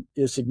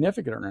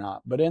significant or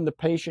not. But in the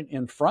patient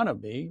in front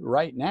of me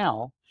right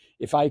now,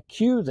 if I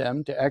cue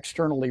them to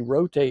externally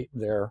rotate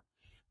their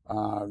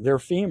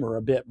femur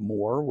a bit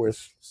more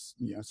with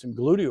some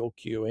gluteal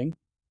cueing,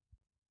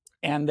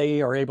 and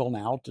they are able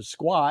now to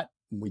squat,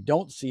 we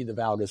don't see the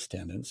valgus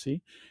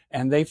tendency,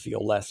 and they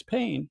feel less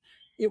pain,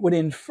 it would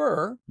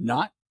infer,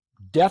 not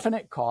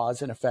definite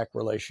cause and effect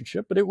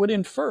relationship, but it would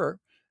infer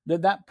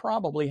that that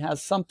probably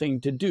has something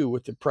to do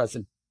with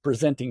the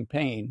presenting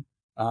pain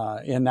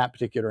in that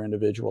particular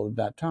individual at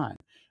that time.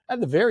 At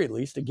the very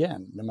least,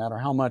 again, no matter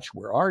how much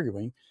we're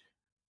arguing,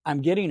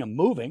 I'm getting them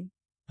moving,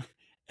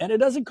 and it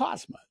doesn't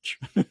cost much.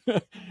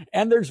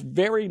 And there's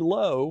very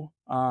low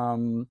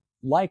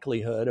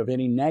likelihood of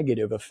any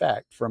negative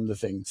effect from the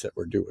things that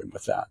we're doing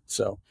with that.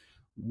 So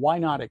why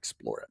not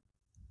explore it?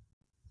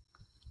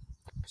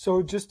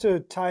 So just to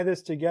tie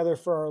this together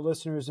for our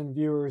listeners and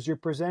viewers, you're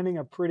presenting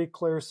a pretty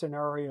clear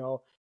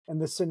scenario. And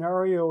the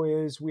scenario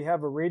is we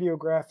have a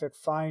radiographic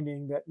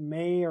finding that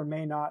may or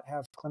may not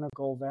have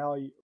clinical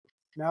value.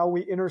 Now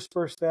we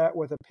intersperse that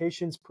with a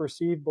patient's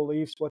perceived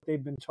beliefs, what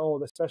they've been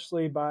told,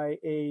 especially by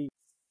a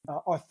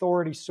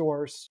authority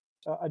source,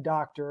 a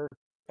doctor.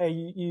 Hey,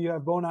 you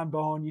have bone on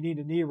bone, you need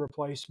a knee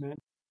replacement.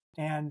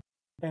 And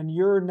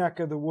your neck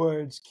of the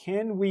woods,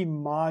 can we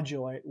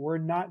modulate? We're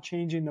not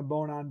changing the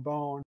bone on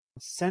bone.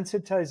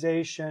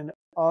 Sensitization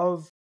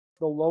of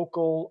the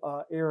local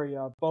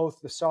area, both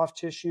the soft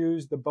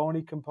tissues, the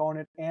bony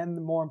component,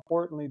 and more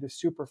importantly, the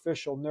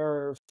superficial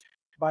nerve,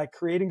 by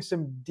creating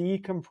some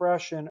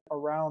decompression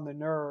around the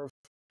nerve,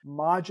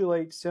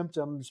 modulate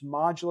symptoms,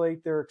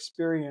 modulate their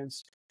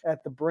experience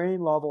at the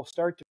brain level,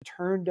 start to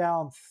turn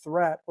down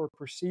threat or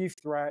perceived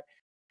threat,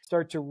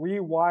 start to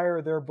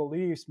rewire their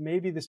beliefs.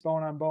 Maybe this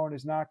bone on bone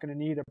is not going to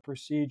need a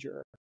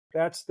procedure.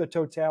 That's the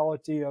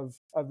totality of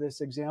this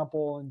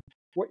example. And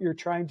what you're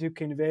trying to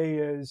convey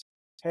is,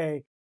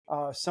 hey,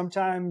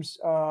 sometimes,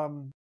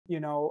 I'm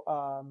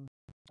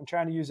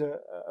trying to use a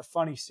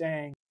funny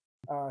saying.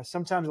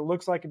 Sometimes it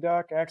looks like a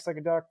duck, acts like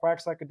a duck,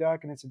 quacks like a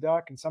duck, and it's a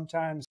duck. And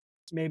sometimes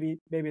maybe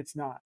it's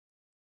not.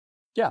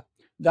 Yeah,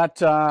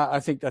 that I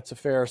think that's a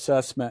fair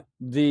assessment.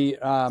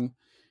 In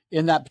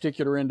that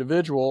particular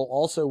individual,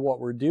 also what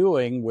we're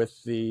doing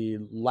with the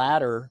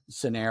latter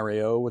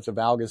scenario with the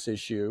valgus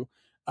issue,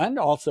 and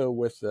also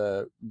with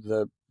the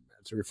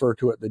as we refer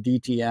to it, the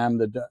DTM,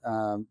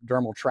 the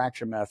dermal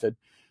traction method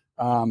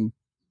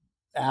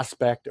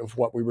aspect of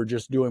what we were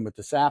just doing with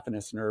the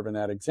saphenous nerve in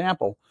that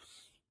example,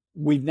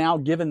 we've now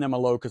given them a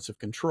locus of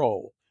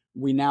control.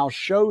 We now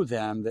show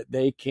them that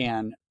they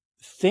can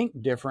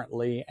think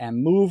differently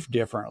and move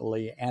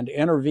differently and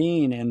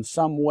intervene in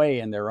some way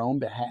in their own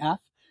behalf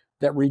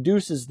that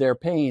reduces their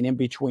pain in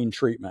between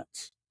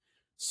treatments.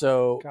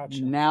 So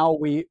Gotcha.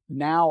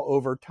 now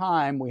over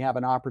time, we have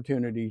an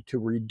opportunity to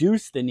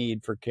reduce the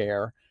need for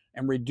care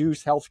and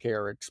reduce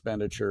healthcare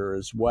expenditure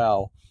as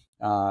well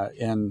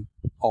in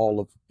all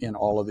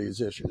of these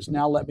issues.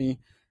 Now let me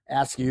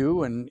ask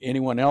you and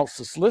anyone else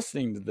that's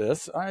listening to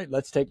this. All right,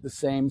 let's take the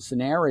same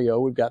scenario.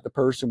 We've got the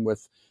person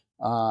with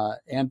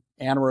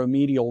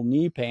anteromedial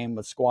knee pain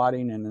with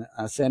squatting and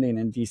ascending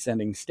and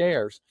descending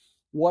stairs.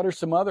 What are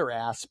some other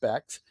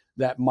aspects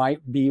that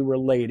might be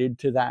related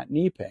to that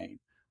knee pain?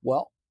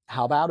 Well,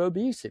 how about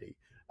obesity?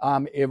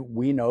 If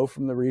we know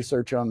from the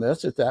research on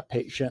this, if that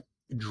patient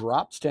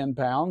drops 10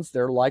 pounds,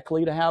 they're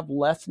likely to have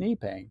less knee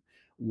pain.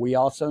 We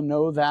also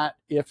know that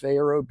if they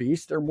are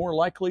obese, they're more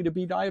likely to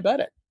be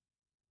diabetic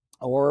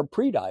or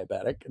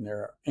pre-diabetic.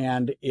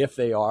 And if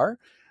they are,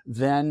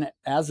 then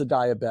as a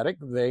diabetic,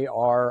 they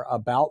are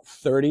about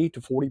 30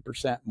 to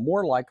 40%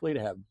 more likely to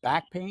have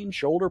back pain,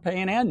 shoulder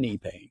pain, and knee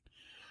pain.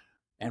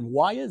 And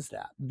why is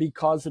that?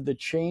 Because of the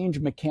change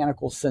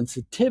mechanical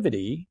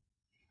sensitivity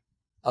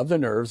of the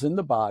nerves in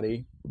the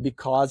body,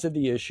 because of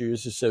the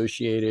issues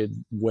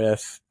associated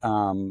with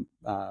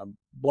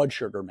blood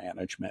sugar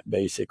management,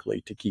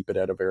 basically, to keep it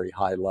at a very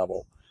high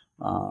level.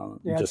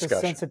 It's a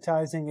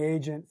sensitizing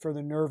agent for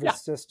the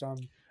nervous system.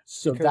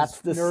 So that's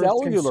the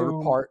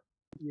cellular part.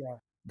 Yeah.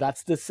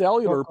 That's the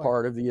cellular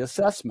part of the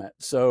assessment.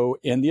 So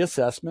in the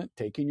assessment,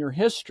 taking your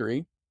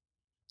history,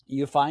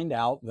 you find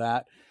out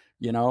that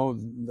they've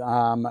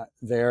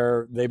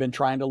been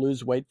trying to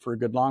lose weight for a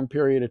good long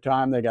period of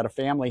time. They got a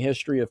family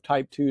history of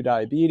type 2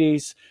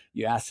 diabetes.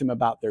 You ask them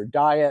about their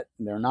diet,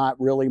 and they're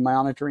not really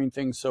monitoring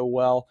things so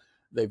well.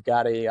 They've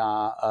got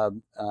a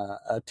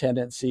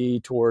tendency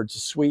towards a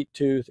sweet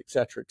tooth, et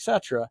cetera, et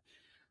cetera.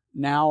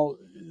 Now,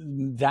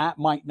 that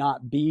might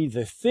not be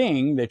the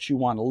thing that you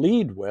want to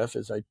lead with.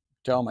 As I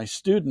tell my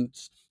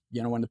students,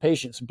 when the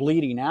patient's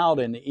bleeding out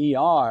in the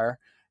ER,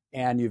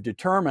 and you've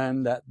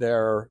determined that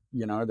their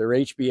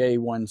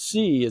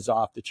HbA1c is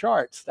off the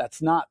charts,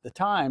 that's not the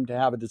time to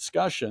have a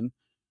discussion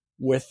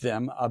with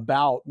them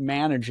about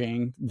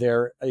managing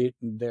their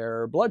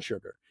blood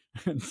sugar.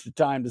 It's the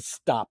time to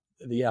stop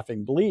the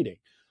effing bleeding.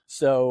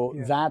 So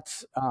Yeah.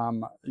 that's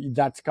kind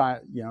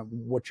of,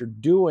 what you're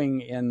doing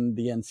in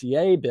the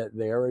NCA bit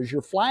there is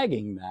you're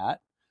flagging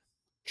that,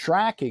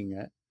 tracking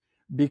it,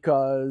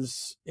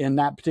 because in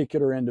that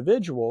particular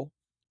individual,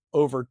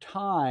 over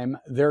time,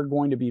 they're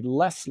going to be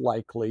less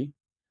likely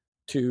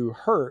to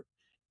hurt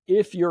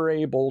if you're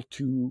able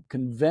to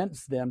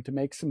convince them to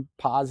make some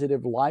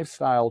positive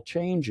lifestyle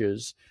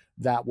changes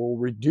that will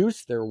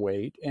reduce their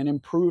weight and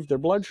improve their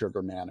blood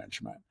sugar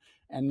management.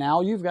 And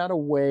now you've got a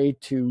way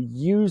to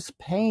use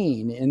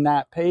pain in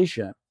that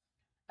patient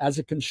as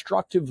a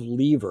constructive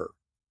lever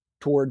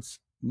towards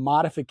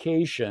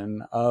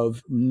modification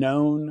of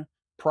known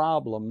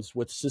problems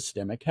with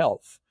systemic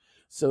health.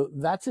 So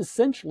that's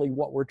essentially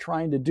what we're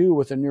trying to do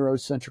with a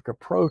neurocentric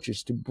approach,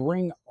 is to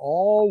bring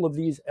all of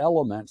these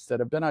elements that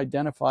have been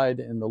identified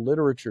in the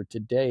literature to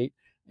date,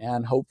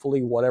 and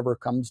hopefully whatever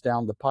comes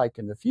down the pike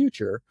in the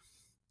future,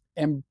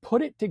 and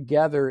put it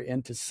together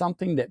into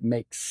something that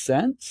makes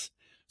sense,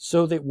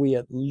 so that we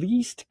at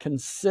least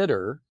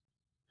consider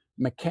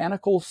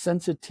mechanical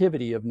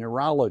sensitivity of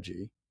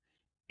neurology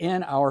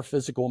in our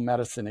physical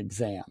medicine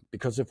exam.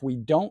 Because if we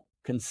don't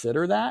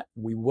consider that,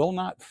 we will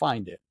not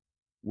find it.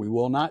 We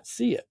will not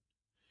see it.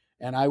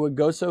 And I would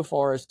go so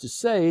far as to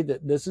say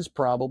that this is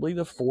probably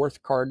the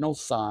fourth cardinal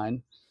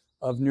sign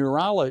of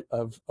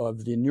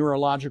the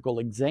neurological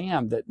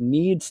exam that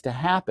needs to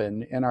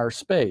happen in our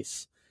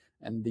space.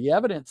 And the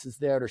evidence is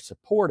there to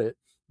support it,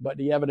 but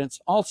the evidence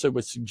also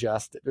would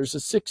suggest that there's a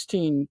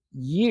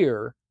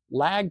 16-year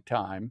lag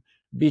time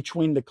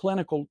between the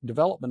clinical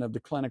development of the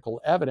clinical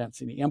evidence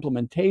and the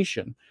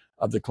implementation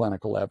of the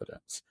clinical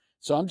evidence.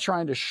 So I'm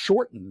trying to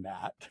shorten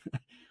that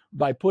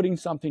by putting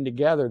something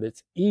together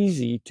that's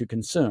easy to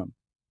consume.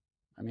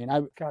 I mean,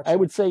 Gotcha. I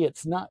would say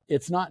it's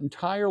not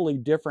entirely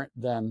different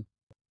than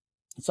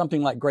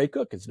something like Gray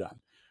Cook has done.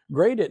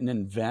 Gray didn't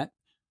invent,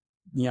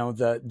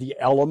 the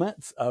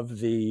elements of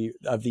the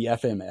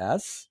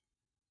FMS,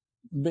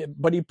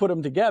 but he put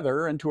them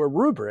together into a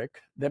rubric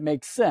that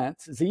makes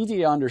sense, is easy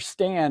to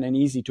understand and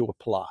easy to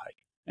apply.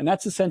 And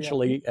that's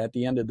essentially, at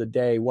the end of the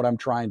day, what I'm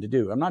trying to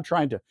do. I'm not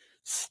trying to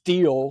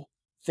steal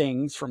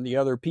things from the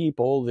other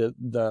people,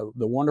 the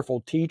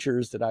wonderful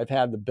teachers that I've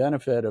had the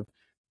benefit of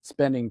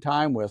spending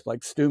time with,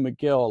 like Stu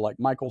McGill, like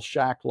Michael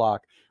Shacklock,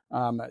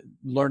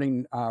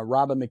 learning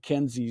Robin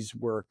McKenzie's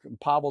work,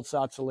 Pavel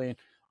Tsatsouline,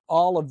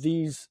 all of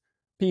these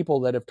people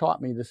that have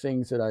taught me the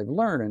things that I've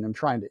learned and I'm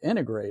trying to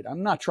integrate.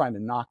 I'm not trying to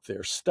knock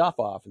their stuff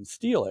off and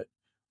steal it.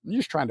 I'm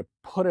just trying to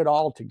put it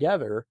all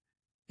together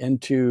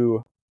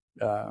into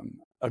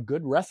a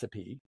good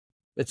recipe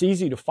that's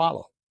easy to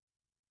follow.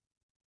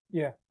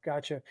 Yeah,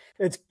 gotcha.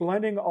 It's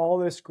blending all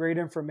this great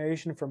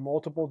information from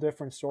multiple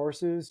different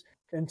sources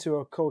into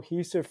a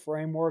cohesive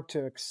framework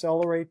to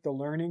accelerate the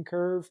learning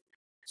curve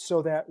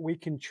so that we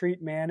can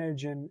treat,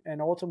 manage, and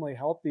ultimately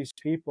help these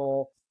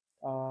people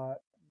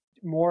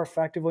more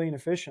effectively and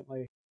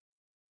efficiently.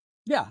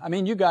 Yeah, I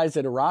mean, you guys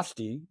at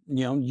Erasti,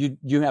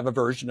 you have a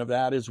version of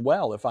that as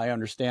well, if I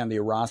understand the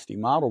Erasti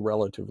model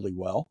relatively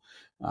well.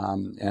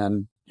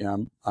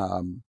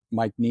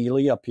 Mike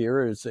Neely up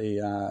here is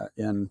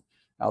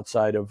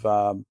outside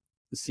of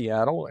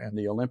Seattle and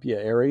the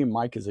Olympia area.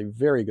 Mike is a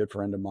very good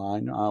friend of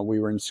mine. We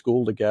were in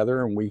school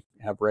together, and we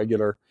have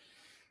regular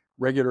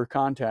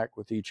contact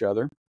with each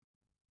other.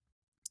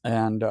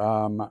 And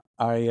so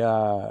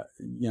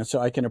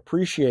I can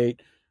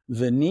appreciate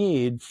the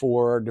need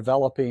for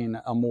developing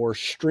a more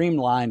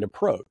streamlined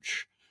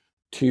approach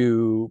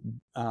to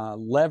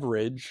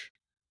leverage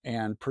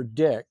and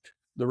predict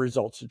the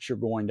results that you're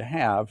going to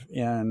have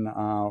in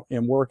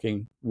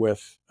working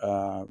with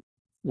a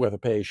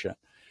patient.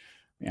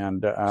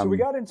 And so we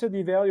got into the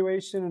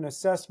evaluation and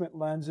assessment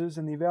lenses,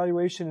 and the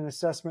evaluation and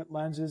assessment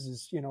lenses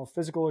is,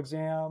 physical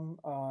exam,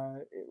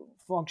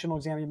 functional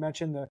exam. You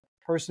mentioned the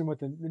person with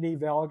the knee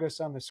valgus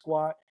on the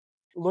squat,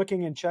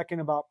 looking and checking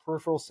about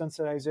peripheral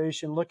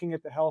sensitization, looking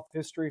at the health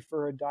history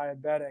for a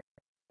diabetic.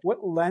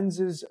 What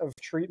lenses of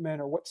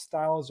treatment or what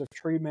styles of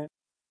treatment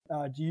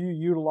do you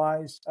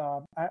utilize?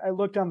 I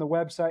looked on the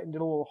website and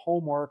did a little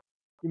homework.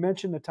 You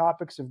mentioned the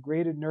topics of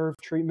graded nerve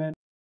treatment,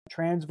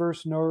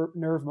 transverse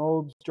nerve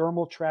modes,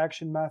 dermal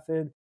traction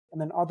method, and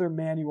then other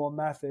manual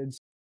methods.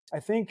 I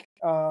think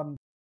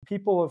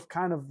people have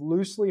kind of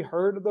loosely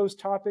heard of those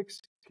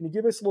topics. Can you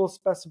give us a little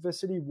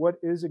specificity? What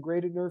is a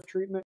graded nerve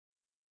treatment?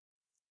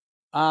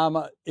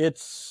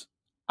 It's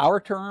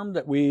our term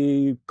that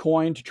we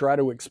coined to try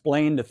to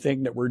explain the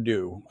thing that we're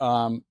due.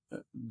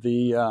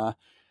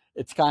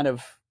 It's kind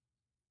of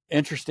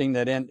interesting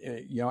that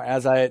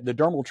the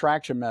dermal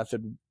traction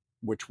method,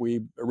 which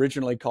we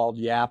originally called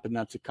YAP, and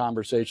that's a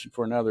conversation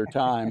for another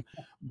time,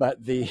 but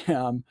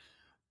it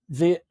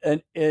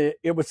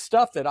was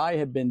stuff that I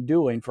had been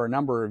doing for a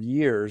number of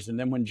years. And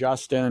then when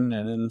Justin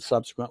and then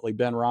subsequently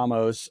Ben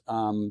Ramos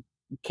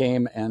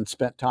came and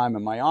spent time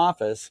in my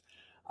office,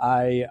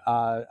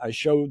 I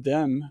showed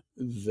them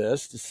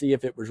this to see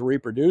if it was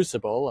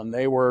reproducible, and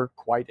they were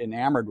quite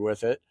enamored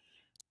with it.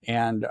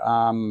 And,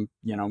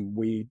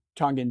 we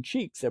tongue in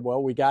cheek said,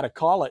 well, we got to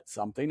call it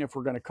something. If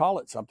we're going to call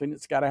it something,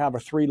 it's got to have a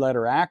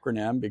 3-letter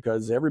acronym,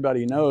 because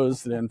everybody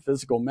knows that in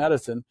physical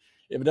medicine,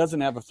 if it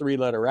doesn't have a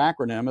 3-letter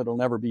acronym, it'll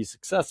never be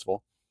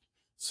successful.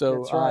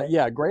 So, That's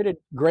right.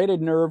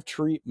 graded nerve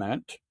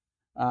treatment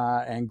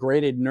and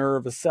graded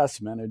nerve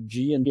assessment, a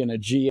G and a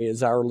G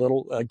is our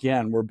little,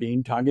 again, we're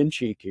being tongue in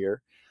cheek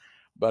here,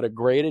 but a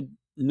graded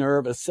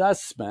nerve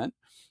assessment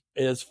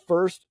is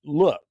first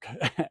look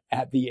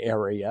at the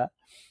area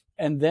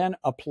and then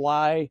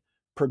apply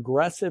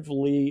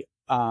progressively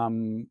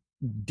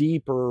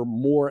deeper,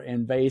 more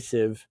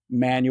invasive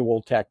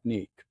manual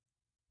technique.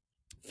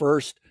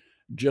 First,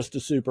 just a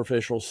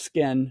superficial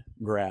skin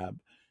grab.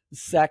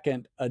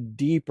 Second, a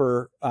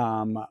deeper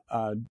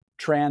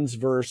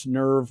transverse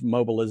nerve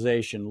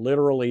mobilization,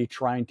 literally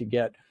trying to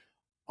get,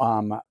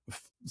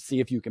 see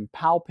if you can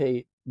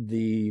palpate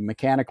the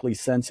mechanically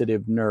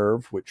sensitive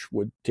nerve, which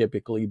would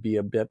typically be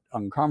a bit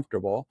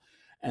uncomfortable.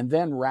 And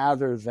then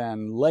rather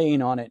than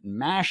laying on it and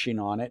mashing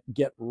on it,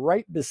 get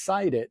right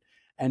beside it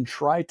and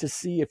try to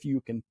see if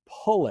you can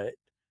pull it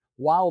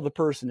while the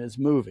person is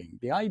moving.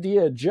 The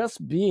idea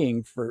just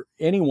being, for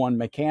anyone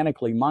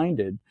mechanically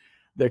minded,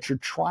 that you're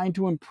trying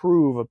to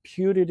improve a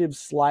putative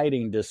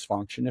sliding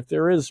dysfunction, if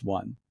there is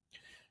one.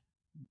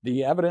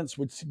 The evidence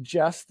would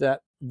suggest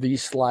that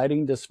these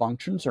sliding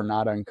dysfunctions are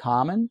not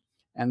uncommon,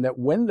 and that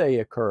when they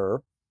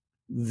occur,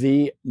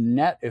 the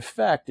net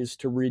effect is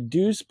to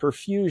reduce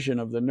perfusion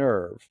of the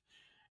nerve.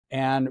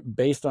 And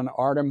based on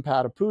Artem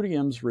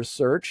Pataputiam's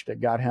research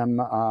that got him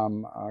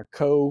a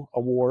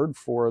co-award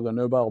for the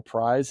Nobel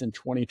Prize in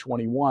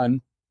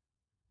 2021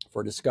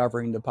 for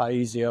discovering the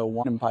Paesio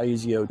 1 and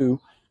Paesio 2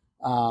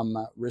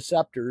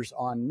 receptors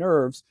on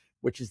nerves,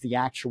 which is the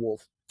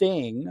actual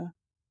thing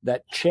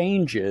that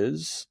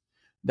changes,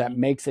 that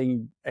makes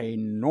a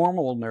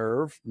normal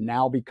nerve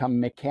now become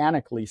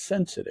mechanically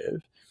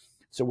sensitive.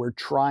 So we're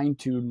trying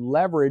to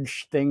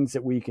leverage things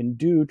that we can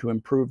do to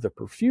improve the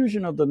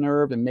perfusion of the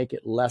nerve and make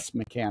it less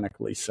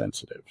mechanically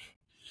sensitive.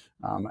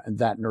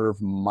 That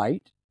nerve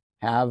might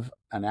have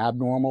an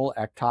abnormal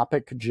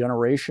ectopic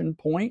generation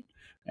point,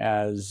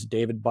 as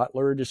David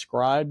Butler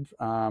described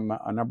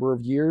a number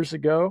of years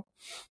ago.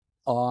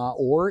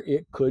 Or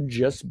it could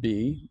just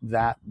be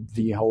that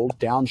the whole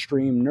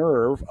downstream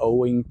nerve,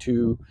 owing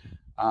to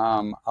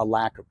a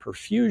lack of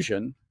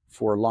perfusion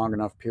for a long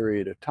enough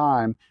period of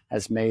time,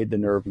 has made the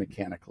nerve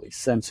mechanically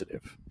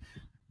sensitive.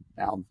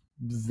 Now,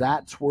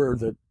 that's where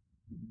the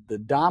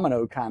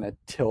domino kind of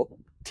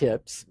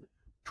tips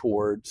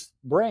towards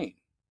brain,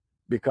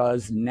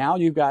 because now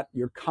you've got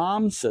your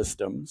comm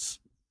systems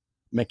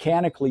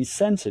mechanically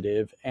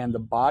sensitive, and the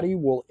body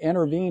will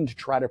intervene to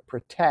try to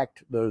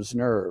protect those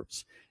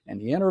nerves.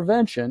 And the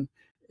intervention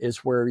is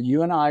where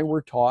you and I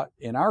were taught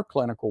in our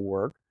clinical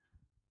work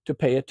to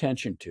pay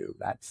attention to.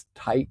 That's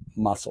tight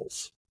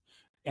muscles.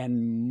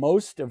 And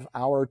most of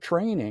our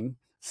training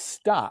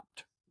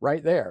stopped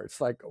right there.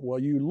 It's like, well,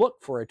 you look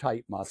for a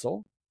tight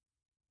muscle,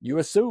 you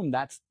assume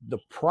that's the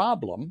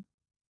problem,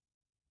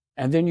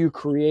 and then you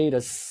create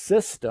a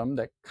system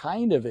that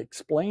kind of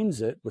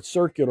explains it with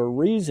circular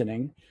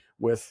reasoning,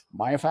 with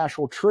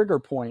myofascial trigger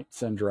point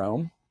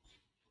syndrome.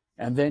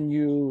 And then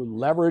you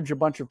leverage a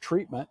bunch of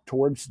treatment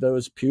towards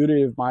those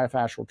putative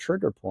myofascial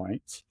trigger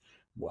points.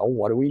 Well,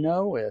 what do we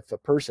know? If a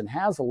person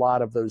has a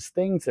lot of those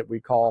things that we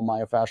call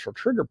myofascial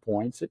trigger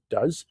points, it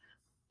does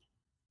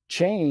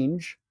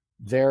change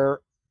their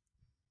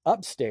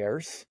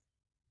upstairs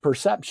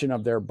perception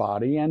of their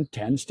body and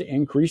tends to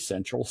increase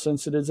central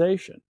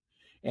sensitization.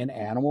 In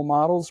animal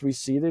models, we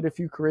see that if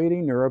you create a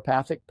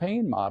neuropathic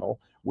pain model,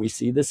 we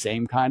see the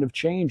same kind of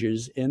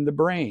changes in the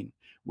brain.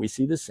 We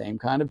see the same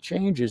kind of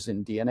changes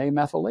in DNA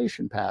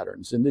methylation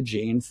patterns in the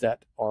genes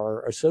that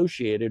are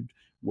associated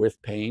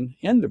with pain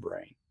in the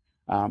brain.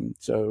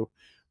 So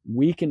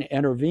we can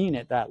intervene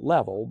at that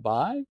level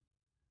by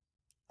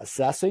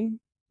assessing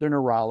the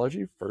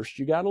neurology. First,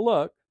 you got to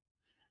look.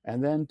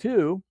 And then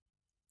 2,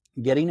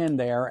 getting in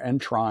there and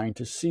trying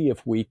to see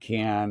if we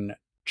can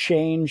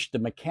change the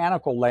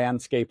mechanical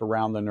landscape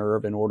around the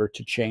nerve in order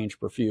to change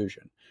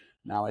perfusion.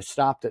 Now, I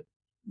stopped at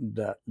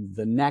the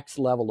next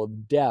level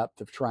of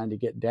depth of trying to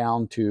get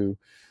down to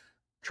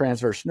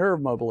transverse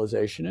nerve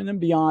mobilization. And then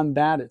beyond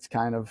that, it's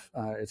kind of,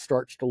 it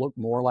starts to look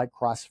more like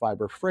cross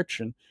fiber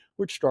friction,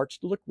 which starts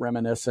to look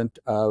reminiscent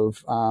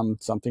of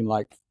something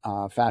like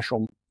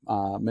fascial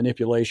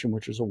manipulation,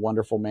 which is a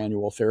wonderful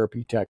manual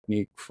therapy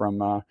technique from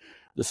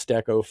the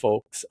Stecco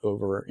folks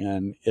over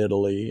in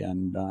Italy,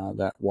 and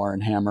that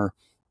Warren Hammer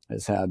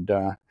has had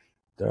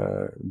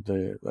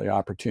the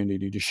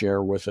opportunity to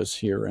share with us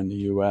here in the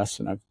U.S.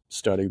 And I've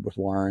studied with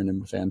Warren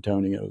and with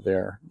Antonio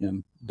there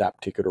in that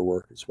particular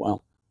work as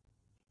well.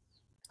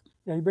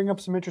 Yeah, you bring up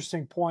some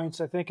interesting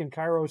points. I think in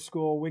chiro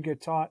school, we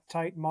get taught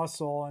tight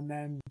muscle and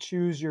then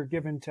choose your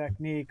given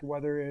technique,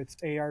 whether it's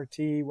ART,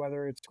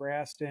 whether it's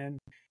Graston,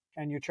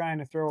 and you're trying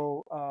to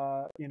throw,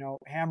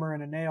 hammer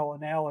and a nail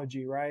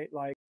analogy, right?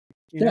 Like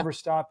you never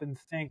stop and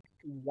think,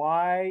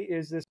 why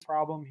is this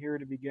problem here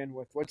to begin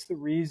with? What's the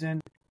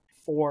reason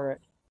for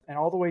it? and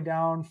all the way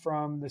down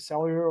from the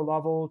cellular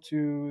level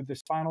to the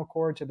spinal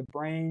cord to the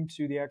brain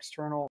to the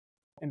external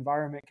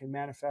environment can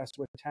manifest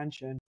with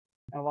tension.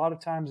 And a lot of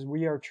times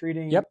we are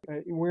treating,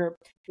 we're,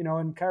 in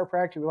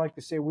chiropractic, we like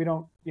to say we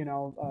don't,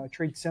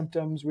 treat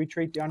symptoms. We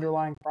treat the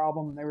underlying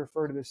problem. And they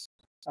refer to this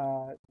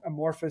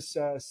amorphous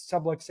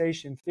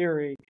subluxation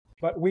theory.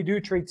 But we do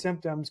treat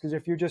symptoms, because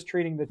if you're just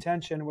treating the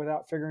tension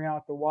without figuring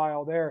out the why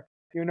there,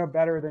 you're no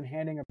better than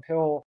handing a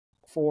pill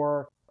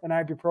for an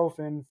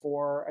ibuprofen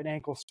for an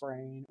ankle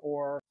sprain,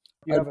 or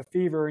you have a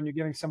fever and you're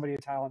giving somebody a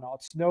Tylenol.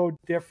 It's no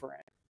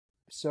different.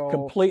 So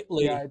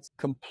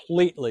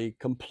completely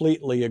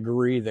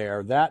agree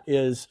there. That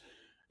is,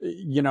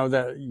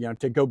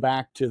 to go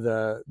back to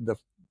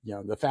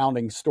the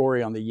founding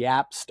story on the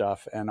YAP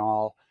stuff and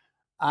all,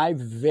 I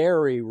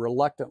very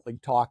reluctantly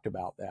talked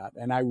about that.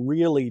 And I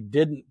really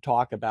didn't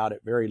talk about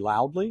it very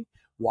loudly.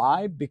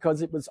 Why?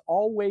 Because it was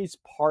always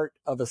part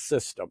of a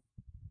system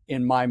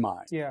in my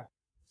mind. Yeah.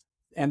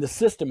 And the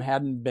system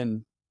hadn't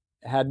been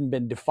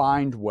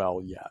defined well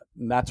yet.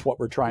 And that's what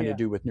we're trying to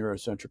do with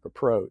neurocentric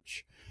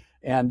approach.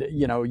 And,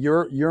 you're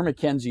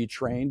McKenzie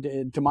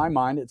trained. To my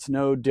mind, it's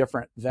no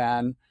different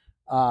than,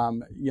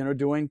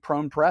 doing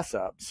prone press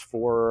ups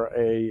for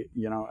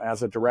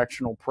as a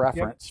directional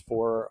preference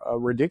for a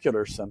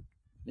radicular symptom.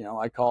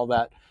 I call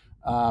that,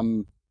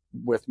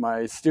 with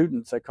my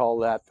students, I call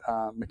that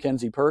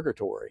McKenzie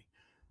purgatory.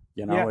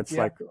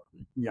 Like,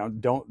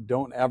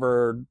 don't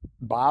ever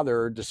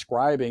bother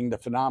describing the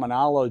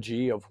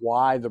phenomenology of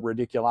why the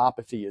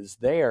radiculopathy is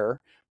there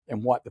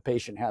and what the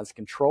patient has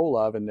control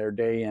of in their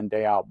day in,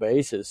 day out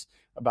basis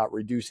about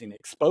reducing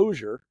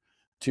exposure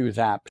to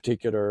that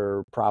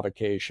particular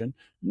provocation.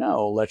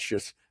 No, let's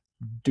just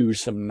do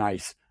some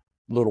nice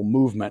little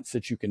movements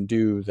that you can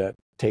do that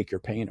take your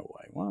pain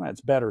away. Well,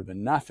 that's better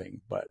than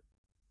nothing, but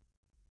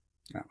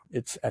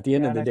it's at the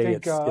end of the day,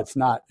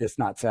 it's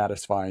not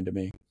satisfying to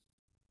me.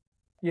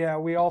 Yeah,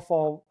 we all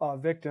fall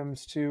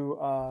victims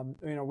to,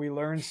 we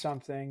learn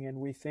something and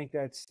we think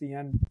that's the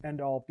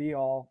end all be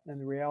all. And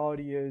the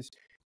reality is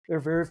there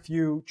are very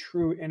few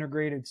true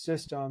integrated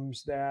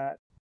systems that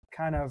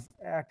kind of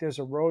act as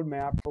a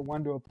roadmap for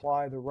when to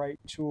apply the right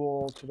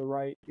tool to the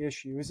right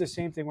issue. It's the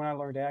same thing when I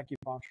learned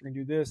acupuncture. And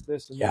do this,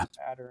 and this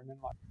pattern. And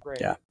like, great.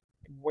 Yeah.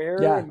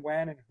 Where and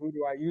when and who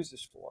do I use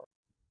this for?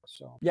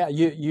 So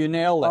you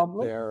nail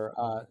it there.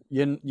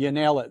 You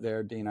nail it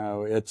there,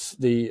 Dino. It's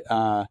the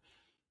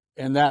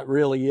and that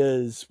really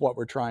is what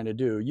we're trying to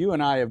do. You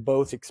and I have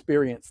both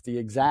experienced the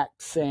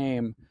exact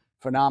same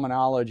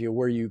phenomenology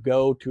where you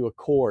go to a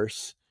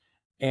course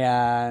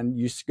and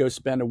you go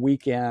spend a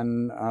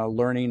weekend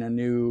learning a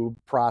new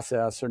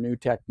process or new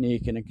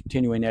technique in a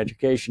continuing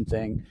education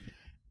thing.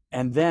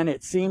 And then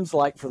it seems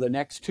like for the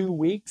next 2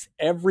 weeks,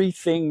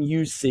 everything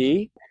you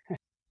see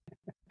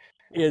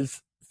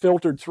is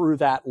filtered through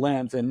that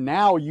lens. And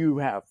now you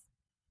have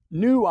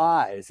new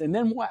eyes. And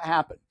then what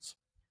happens?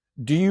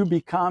 Do you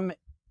become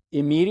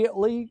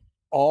immediately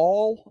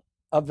all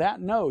of that?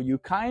 No, you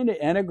kind of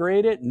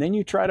integrate it, and then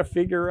you try to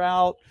figure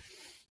out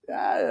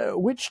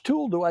which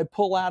tool do I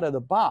pull out of the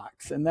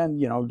box. And then,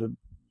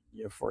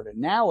 for an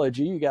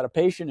analogy, you got a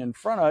patient in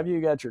front of you,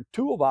 you got your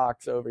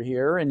toolbox over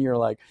here, and you're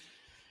like,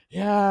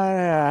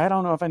 I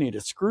don't know if I need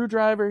a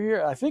screwdriver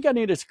here. I think I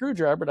need a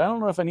screwdriver, but I don't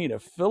know if I need a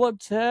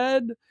Phillips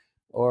head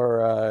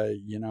or,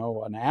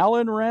 an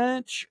Allen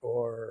wrench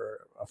or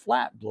a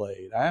flat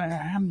blade.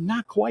 I'm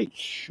not quite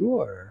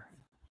sure.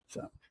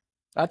 So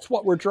that's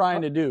what we're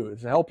trying to do,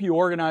 is to help you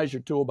organize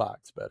your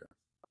toolbox better.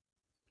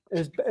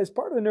 As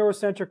part of the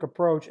neurocentric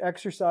approach,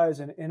 exercise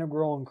is an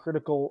integral and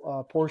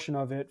critical portion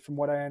of it, from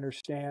what I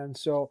understand.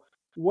 So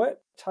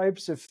what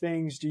types of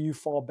things do you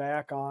fall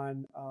back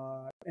on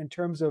in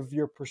terms of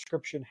your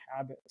prescription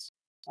habits?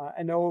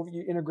 I know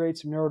you integrate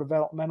some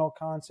neurodevelopmental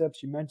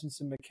concepts. You mentioned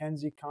some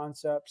McKenzie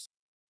concepts.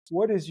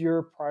 What is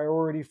your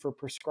priority for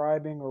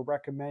prescribing or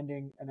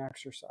recommending an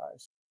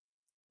exercise?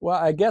 Well,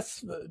 I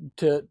guess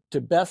to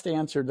best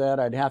answer that,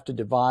 I'd have to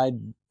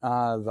divide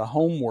the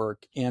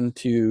homework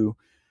into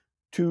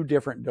two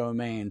different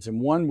domains. And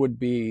one would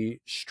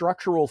be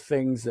structural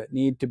things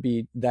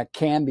that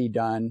can be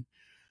done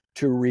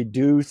to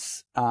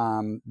reduce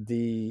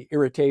the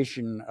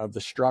irritation of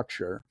the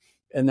structure.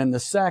 And then the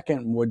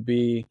second would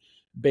be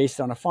based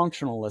on a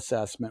functional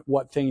assessment,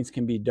 what things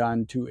can be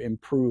done to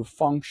improve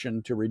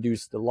function to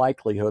reduce the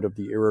likelihood of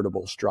the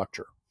irritable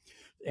structure.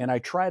 And I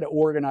try to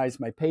organize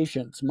my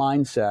patient's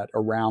mindset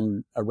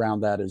around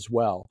that as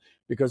well.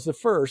 Because the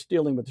first,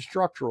 dealing with the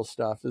structural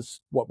stuff, is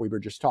what we were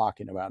just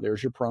talking about.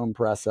 There's your prone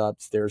press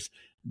ups, there's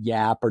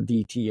YAP or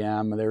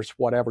DTM, there's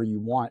whatever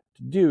you want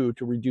to do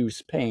to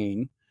reduce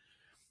pain.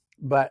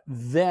 But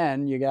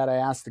then you got to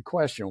ask the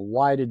question,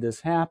 why did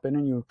this happen?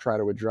 And you try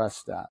to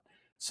address that.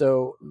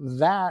 So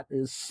that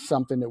is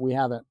something that we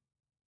haven't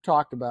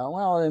talked about.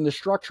 Well, in the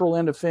structural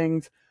end of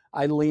things,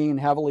 I lean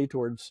heavily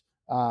towards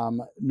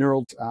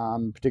neural,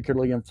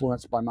 particularly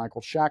influenced by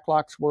Michael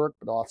Shacklock's work,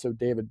 but also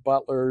David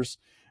Butler's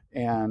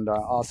and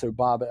also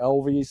Bob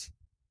Elvey's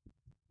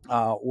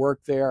work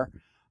there.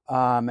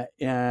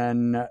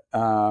 And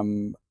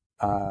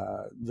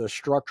The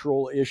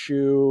structural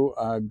issue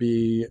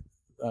be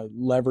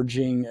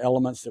leveraging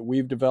elements that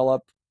we've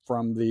developed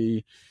from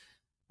the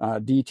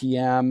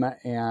DTM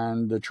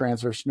and the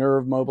transverse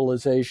nerve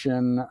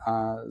mobilization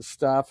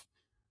stuff,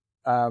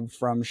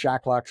 from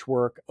Shacklock's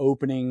work,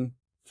 opening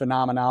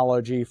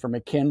phenomenology, from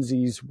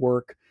McKenzie's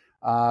work,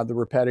 the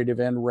repetitive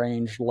end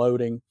range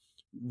loading.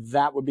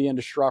 That would be in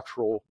the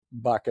structural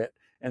bucket.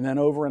 And then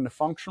over in the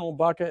functional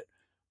bucket,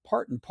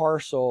 part and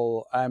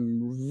parcel,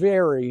 I'm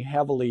very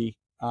heavily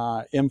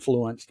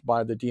influenced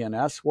by the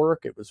DNS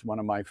work. It was one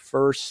of my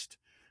first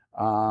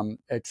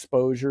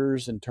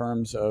exposures in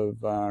terms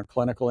of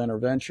clinical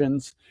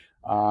interventions.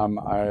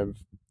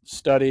 I've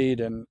studied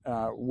and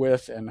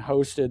with and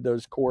hosted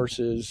those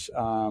courses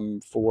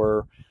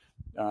for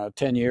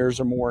 10 years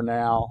or more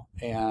now,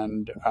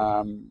 and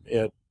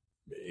it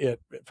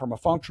from a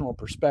functional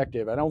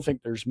perspective, I don't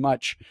think there's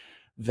much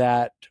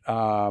that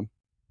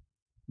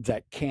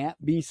that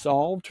can't be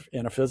solved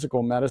in a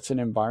physical medicine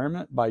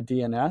environment by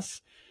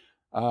DNS.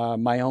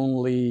 My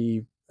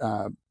only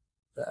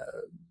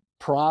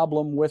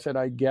problem with it,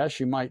 I guess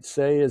you might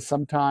say, is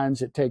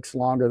sometimes it takes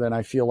longer than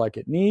I feel like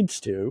it needs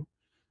to,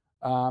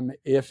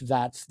 if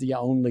that's the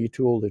only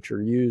tool that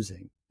you're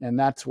using. And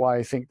that's why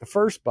I think the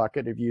first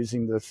bucket of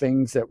using the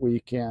things that we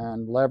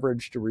can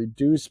leverage to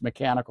reduce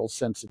mechanical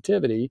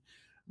sensitivity,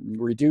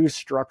 reduce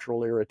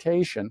structural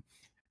irritation,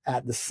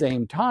 at the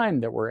same time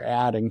that we're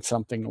adding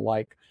something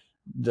like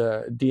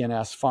the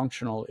DNS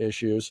functional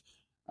issues,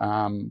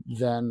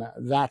 then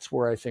that's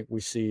where I think we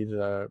see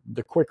the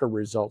quicker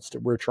results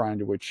that we're trying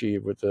to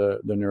achieve with the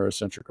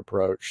neurocentric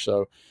approach.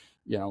 So,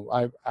 you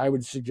know, I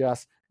would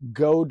suggest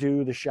go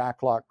do the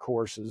Shacklock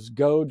courses,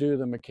 go do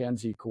the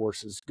McKenzie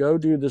courses, go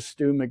do the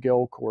Stu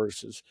McGill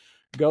courses,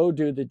 go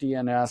do the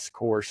DNS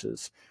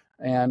courses,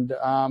 and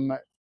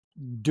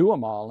do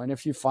them all. And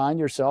if you find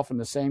yourself in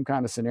the same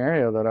kind of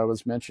scenario that I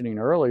was mentioning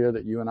earlier,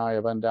 that you and I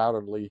have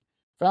undoubtedly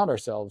found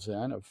ourselves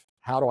in, of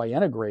how do I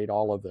integrate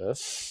all of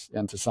this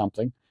into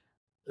something,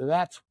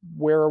 that's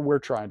where we're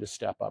trying to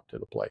step up to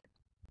the plate.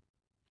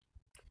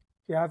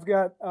 Yeah, I've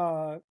got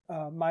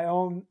my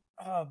own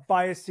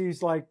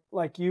biases like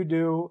you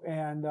do,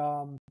 and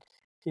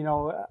you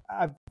know,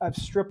 I've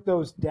stripped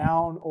those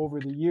down over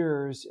the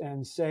years,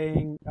 and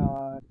saying,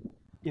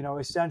 you know,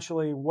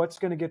 essentially what's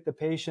going to get the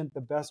patient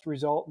the best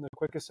result in the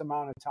quickest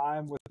amount of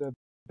time with the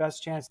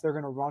best chance they're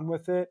going to run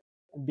with it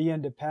and be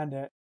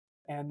independent.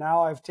 And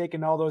now I've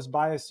taken all those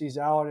biases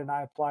out and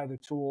I apply the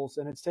tools,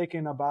 and it's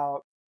taken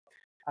about,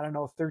 I don't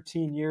know,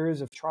 13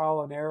 years of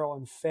trial and error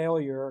and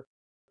failure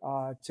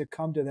to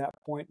come to that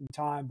point in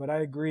time. But I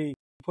agree,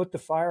 put the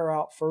fire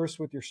out first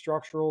with your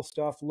structural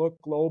stuff,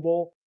 look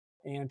global,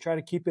 and try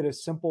to keep it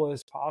as simple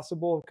as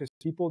possible, because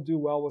people do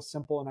well with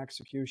simple and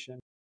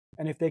execution.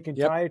 And if they can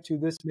tie it to,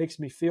 this makes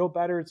me feel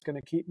better, it's going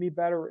to keep me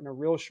better in a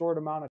real short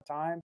amount of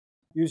time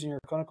using your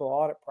clinical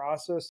audit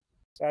process,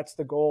 that's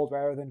the goal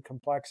rather than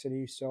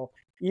complexity. So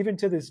even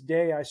to this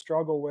day, I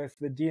struggle with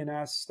the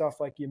DNS stuff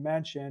like you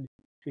mentioned,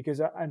 because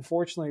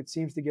unfortunately it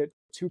seems to get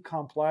too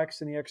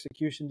complex in the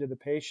execution to the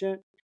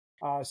patient.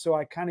 So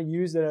I kind of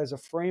use it as a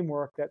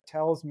framework that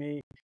tells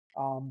me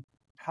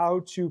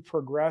how to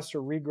progress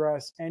or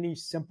regress any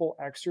simple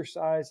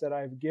exercise that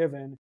I've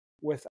given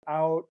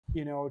without,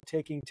 you know,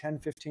 taking 10,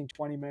 15,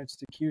 20 minutes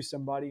to cue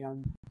somebody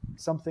on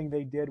something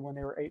they did when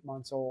they were 8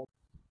 months old.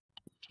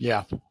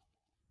 Yeah.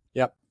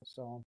 Yep.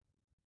 So,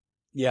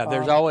 yeah,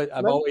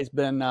 I've always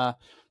been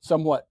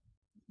somewhat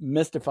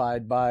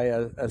mystified by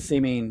a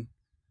seeming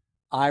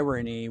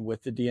irony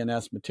with the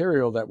DNS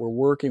material, that we're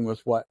working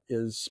with what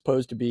is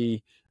supposed to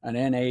be an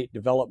innate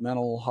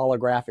developmental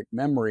holographic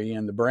memory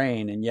in the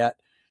brain, and yet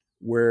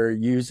we're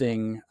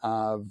using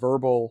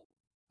verbal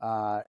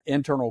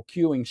internal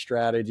cueing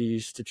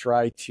strategies to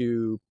try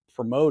to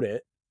promote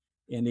it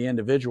in the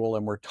individual,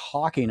 and we're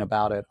talking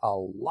about it a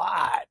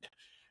lot,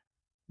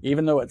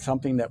 even though it's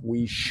something that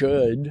we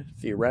should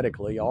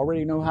theoretically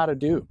already know how to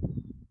do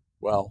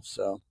well.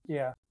 So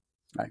yeah,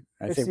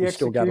 I think we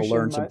still got to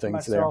learn some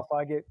things myself,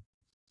 there.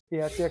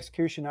 It's the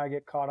execution I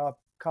get caught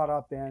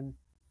up in,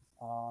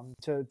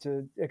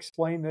 to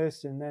explain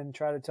this and then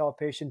try to tell a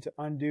patient to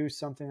undo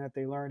something that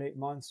they learned 8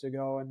 months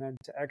ago, and then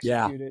to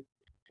execute it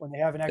when they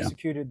haven't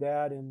executed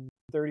that in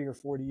 30 or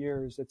 40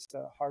 years. It's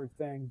the hard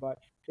thing, but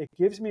it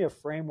gives me a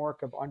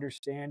framework of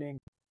understanding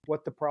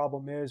what the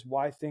problem is,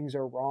 why things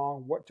are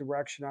wrong, what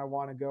direction I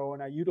want to go,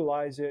 and I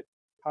utilize it,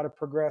 how to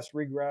progress,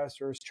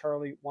 regress, or as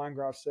Charlie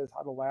Weingroff says,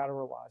 how to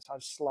lateralize, how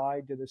to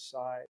slide to the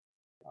side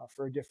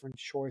for a different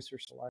choice or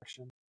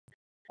selection.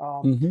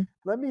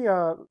 Let me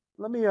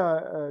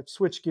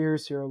switch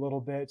gears here a little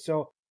bit.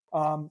 So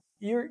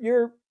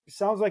you're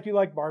sounds like you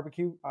like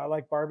barbecue. I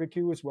like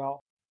barbecue as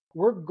well.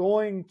 We're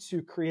going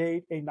to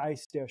create a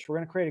nice dish. We're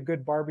going to create a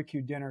good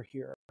barbecue dinner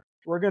here.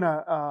 We're going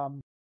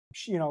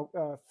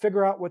to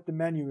figure out what the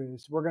menu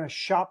is. We're going to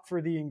shop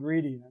for the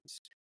ingredients.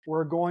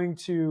 We're going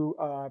to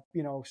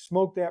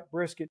smoke that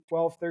brisket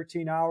 12,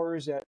 13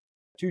 hours at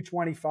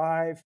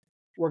 225.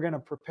 We're going to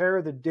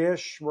prepare the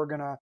dish. We're going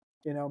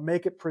to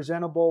make it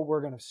presentable.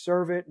 We're going to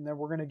serve it, and then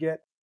we're going to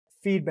get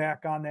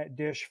feedback on that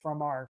dish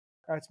from our,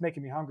 it's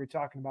making me hungry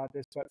talking about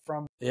this, but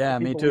from the Yeah,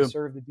 me people we too.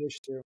 serve the dish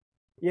to.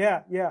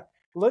 Yeah, yeah.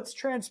 Let's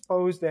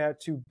transpose that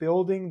to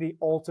building the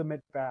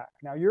ultimate back.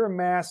 Now, you're a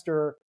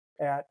master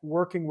at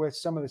working with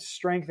some of the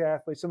strength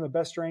athletes, some of the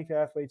best strength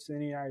athletes in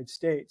the United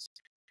States.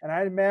 And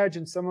I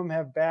imagine some of them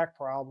have back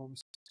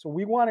problems. So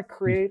we want to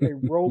create a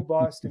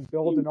robust and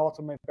build an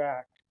ultimate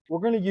back. We're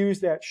going to use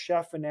that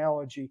chef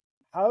analogy.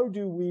 How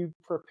do we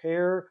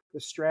prepare the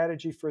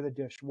strategy for the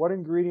dish? What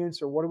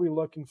ingredients or what are we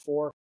looking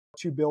for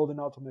to build an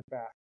ultimate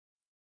back?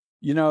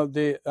 You know,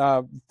 the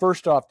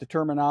first off, the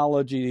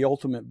terminology, the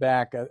ultimate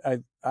back,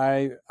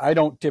 I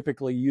don't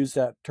typically use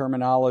that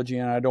terminology,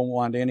 and I don't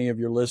want any of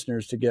your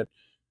listeners to get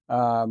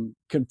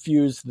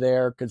confused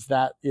there, because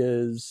that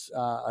is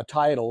a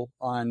title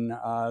on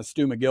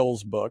Stu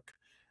McGill's book.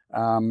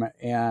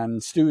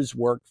 And Stu's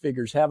work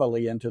figures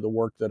heavily into the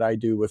work that I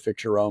do with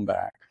Fix Your Own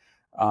Back.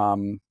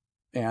 And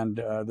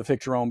the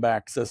Fix Your Own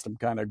Back system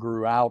kind of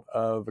grew out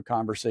of a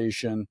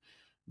conversation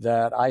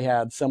that I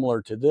had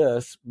similar to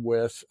this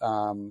with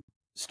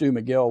Stu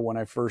McGill when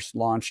I first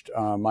launched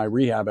my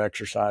rehab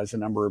exercise a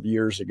number of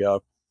years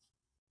ago,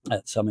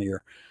 that some of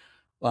your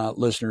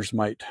listeners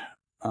might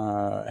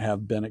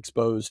have been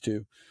exposed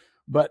to.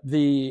 But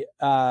the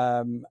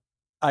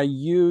I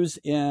use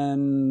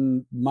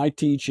in my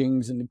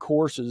teachings and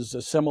courses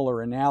a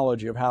similar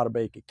analogy of how to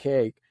bake a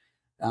cake.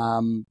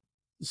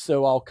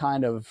 So I'll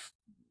kind of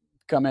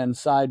come in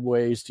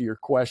sideways to your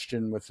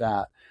question with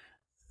that.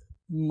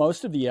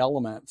 Most of the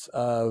elements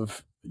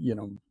of,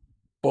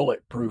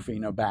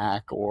 bulletproofing a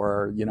back,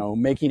 or,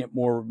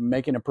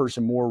 making a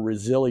person more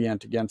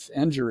resilient against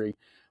injury,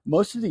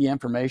 most of the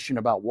information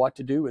about what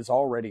to do is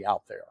already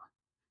out there.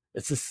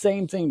 It's the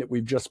same thing that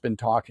we've just been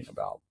talking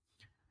about.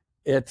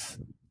 It's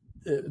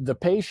the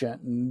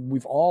patient, and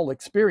we've all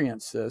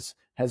experienced this,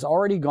 has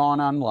already gone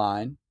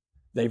online.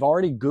 They've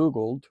already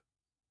Googled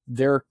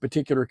their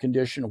particular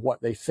condition of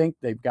what they think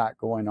they've got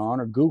going on,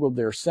 or Googled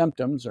their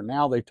symptoms, or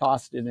now they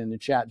tossed it into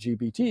Chat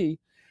GPT,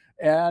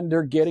 and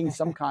they're getting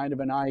some kind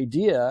of an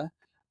idea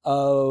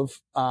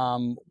of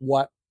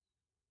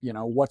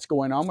what's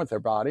going on with their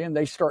body, and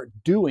they start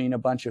doing a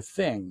bunch of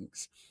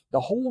things.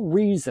 The whole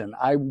reason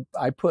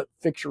I put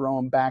Fix Your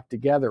Own Back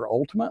together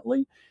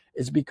ultimately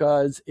is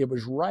because it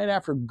was right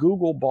after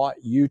Google bought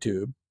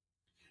YouTube,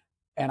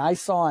 and I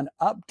saw an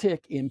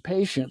uptick in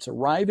patients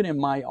arriving in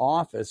my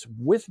office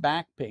with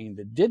back pain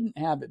that didn't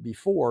have it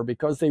before,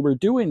 because they were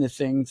doing the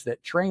things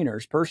that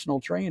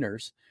personal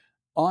trainers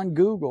on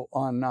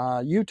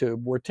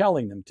YouTube were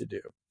telling them to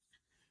do.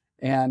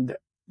 And,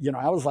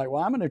 I was like,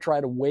 well, I'm going to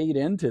try to wade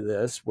into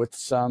this with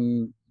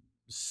some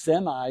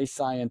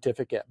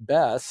semi-scientific at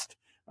best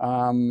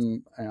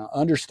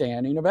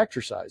understanding of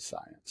exercise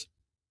science.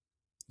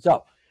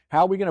 So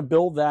how are we going to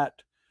build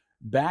that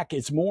back?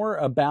 It's more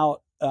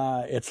about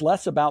it's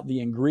less about the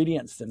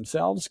ingredients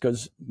themselves,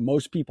 because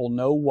most people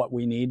know what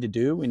we need to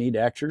do. We need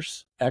to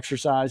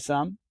exercise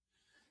some.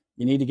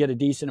 You need to get a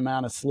decent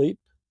amount of sleep.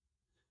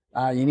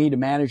 You need to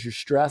manage your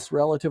stress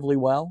relatively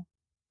well,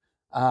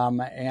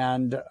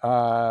 and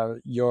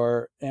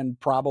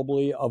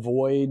probably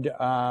avoid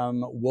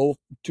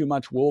too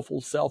much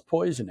willful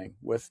self-poisoning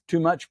with too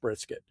much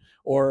brisket,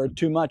 or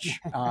too much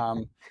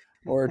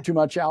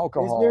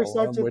alcohol. Is there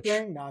such a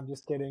thing? No, I'm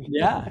just kidding.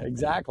 Yeah,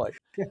 exactly.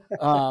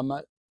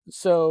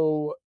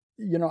 So,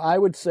 I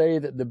would say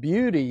that the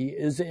beauty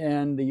is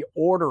in the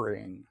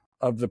ordering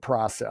of the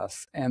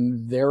process.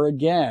 And there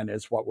again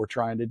is what we're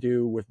trying to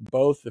do with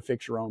both the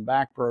Fix Your Own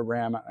Back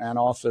program and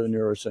also the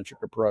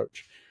Neurocentric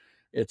approach.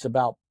 It's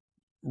about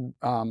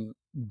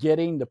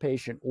getting the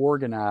patient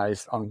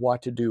organized on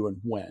what to do and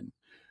when.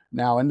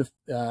 Now,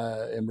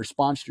 in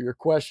response to your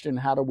question,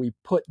 how do we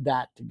put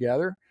that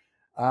together?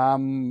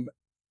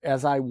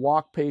 As I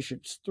walk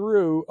patients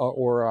through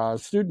or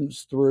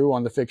students through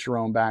on the Fix Your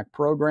Own Back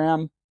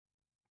program,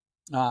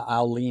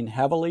 I'll lean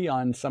heavily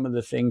on some of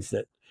the things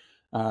that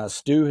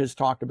Stu has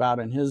talked about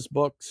in his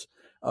books,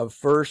 of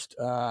first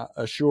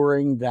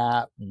assuring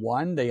that,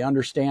 one, they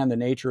understand the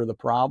nature of the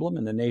problem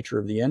and the nature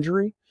of the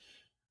injury.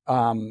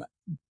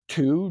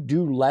 Two,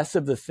 do less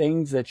of the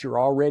things that you're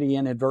already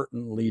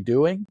inadvertently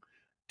doing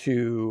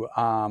to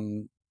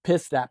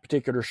piss that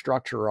particular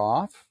structure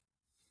off.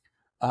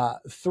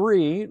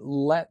 Three,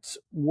 let's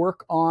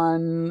work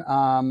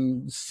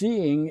on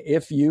seeing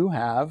if you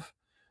have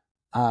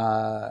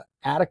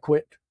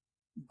adequate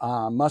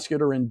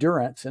muscular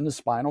endurance in the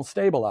spinal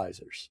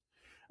stabilizers.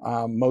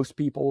 Most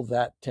people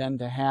that tend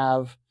to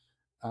have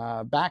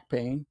back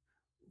pain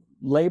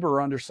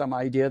labor under some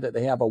idea that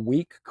they have a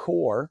weak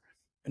core,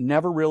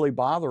 never really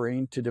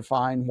bothering to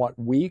define what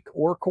weak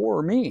or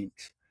core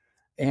means.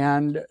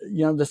 And,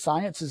 the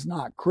science is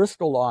not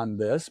crystal on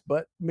this,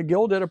 but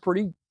McGill did a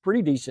pretty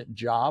decent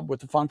job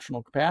with the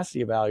functional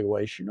capacity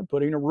evaluation of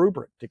putting a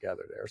rubric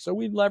together there. So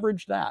we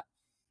leverage that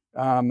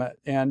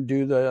and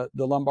do the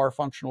lumbar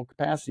functional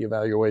capacity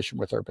evaluation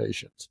with our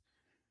patients.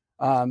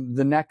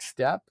 The next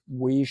step,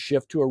 we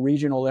shift to a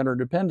regional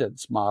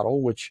interdependence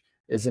model, which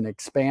is an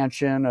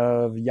expansion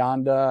of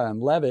Yanda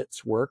and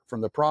Levitt's work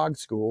from the Prague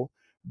School,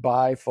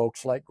 by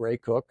folks like Gray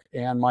Cook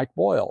and Mike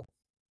Boyle.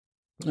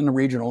 In the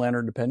regional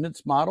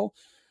interdependence model,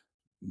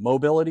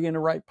 mobility in the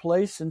right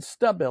place and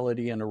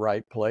stability in the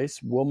right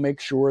place will make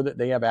sure that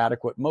they have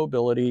adequate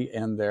mobility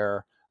in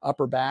their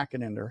upper back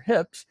and in their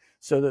hips,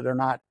 so that they're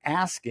not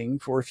asking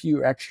for a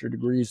few extra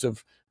degrees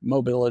of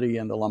mobility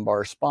in the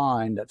lumbar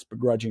spine that's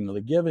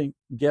begrudgingly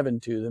given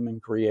to them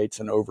and creates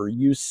an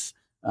overuse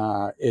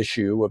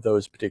issue of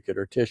those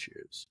particular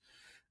tissues.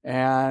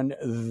 And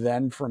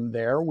then from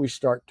there, we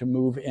start to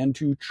move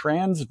into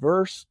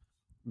transverse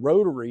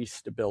rotary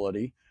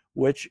stability,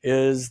 which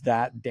is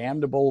that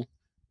damnable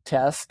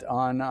test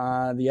on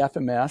the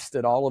FMS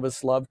that all of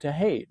us love to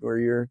hate, where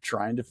you're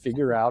trying to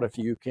figure out if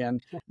you can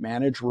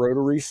manage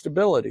rotary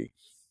stability.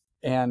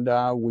 And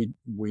we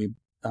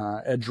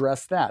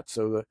address that.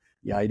 So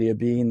the idea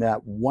being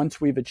that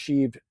once we've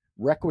achieved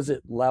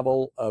requisite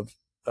level of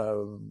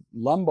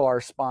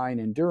lumbar spine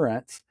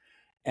endurance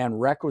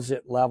and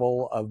requisite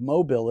level of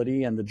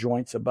mobility in the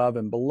joints above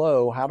and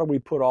below, how do we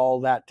put all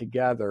that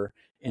together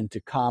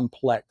into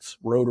complex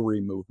rotary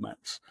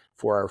movements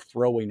for our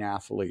throwing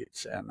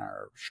athletes and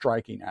our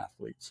striking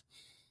athletes?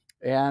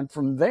 And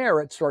from there,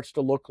 it starts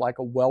to look like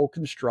a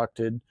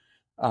well-constructed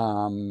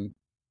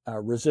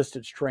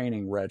resistance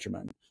training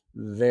regimen.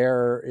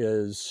 There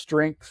is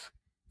strength,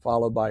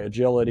 followed by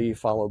agility,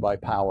 followed by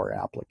power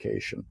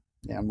application.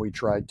 And we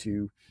try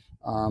to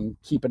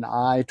keep an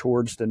eye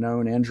towards the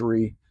known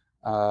injury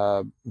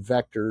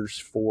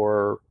vectors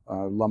for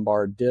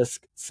lumbar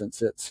disc,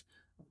 since it's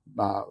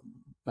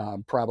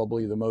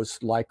probably the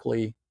most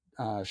likely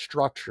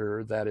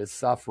structure that is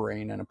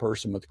suffering in a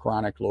person with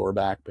chronic lower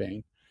back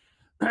pain.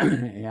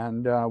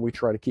 And we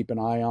try to keep an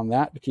eye on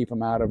that to keep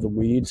them out of the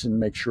weeds and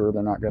make sure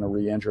they're not going to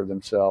re-injure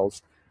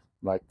themselves.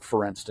 Like,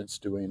 for instance,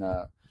 doing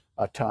a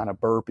ton of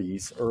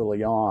burpees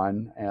early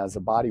on as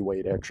a body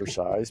weight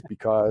exercise,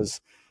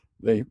 because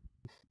they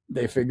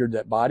figured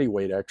that body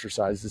weight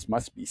exercises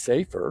must be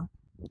safer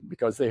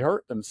because they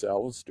hurt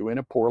themselves doing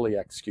a poorly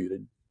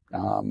executed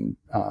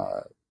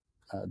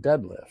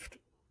deadlift.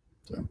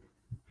 So.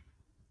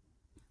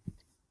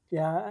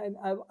 Yeah,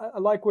 I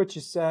like what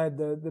you said.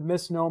 The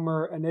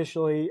misnomer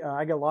initially,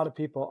 I get a lot of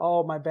people,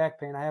 oh, my back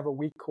pain, I have a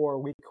weak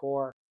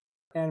core.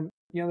 And,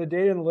 the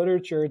data in the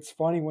literature, it's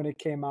funny when it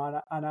came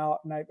out, and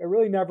I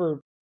really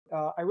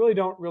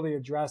don't really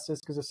address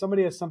this, because if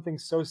somebody has something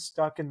so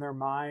stuck in their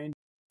mind,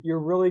 you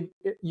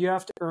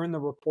have to earn the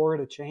rapport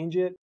to change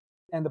it.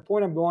 And the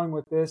point I'm going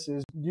with this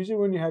is, usually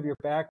when you have your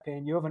back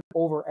pain, you have an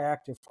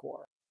overactive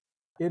core.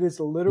 It is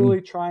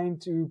literally trying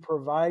to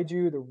provide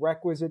you the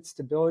requisite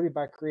stability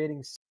by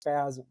creating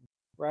spasm,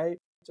 right?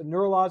 It's a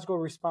neurological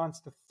response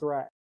to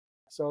threat.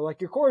 So,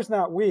 like, your core is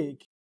not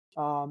weak.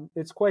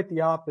 It's quite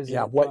the opposite.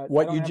 Yeah,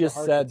 what you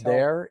just said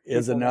there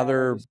is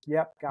another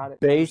got it.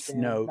 base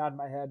note nod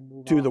my head and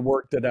move to on. the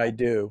work that I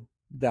do.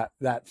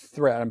 That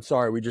threat. I'm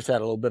sorry, we just had a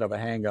little bit of a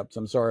hang up, so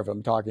I'm sorry if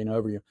I'm talking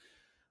over you.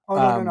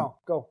 Oh, no.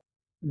 Go.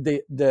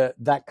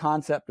 That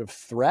concept of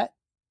threat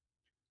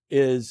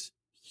is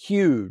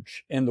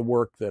huge in the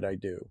work that I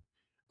do.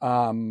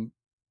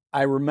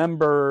 I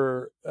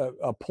remember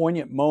a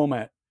poignant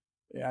moment.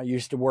 I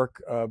used to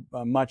work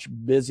a much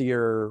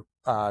busier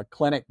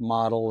clinic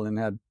model and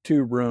had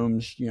 2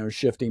 rooms,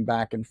 shifting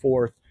back and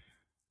forth.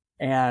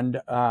 And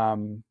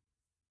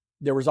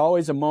there was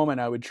always a moment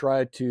I would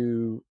try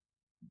to,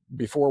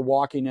 before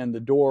walking in the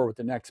door with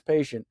the next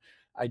patient,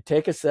 I'd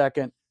take a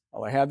second,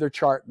 I'll have their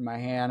chart in my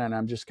hand, and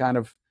I'm just kind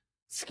of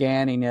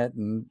scanning it,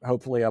 and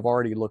hopefully I've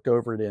already looked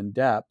over it in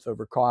depth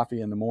over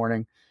coffee in the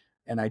morning.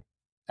 And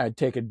I'd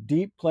take a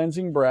deep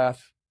cleansing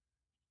breath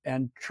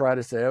and try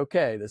to say,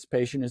 okay, this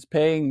patient is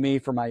paying me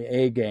for my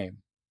A game.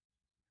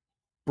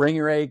 Bring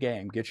your A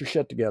game. Get your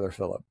shit together,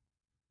 Phillip.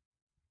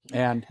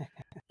 And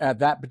at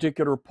that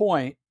particular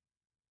point,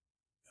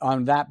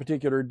 on that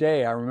particular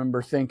day, I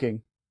remember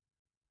thinking,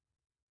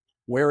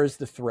 where is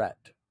the threat?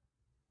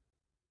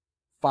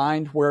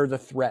 Find where the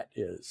threat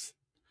is.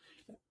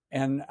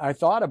 And I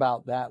thought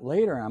about that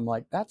later, and I'm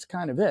like, that's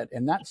kind of it.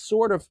 And that's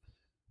sort of,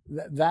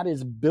 that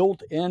is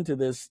built into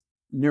this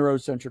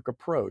neurocentric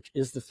approach.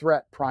 Is the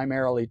threat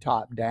primarily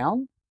top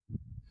down?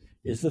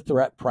 Is the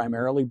threat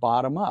primarily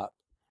bottom up?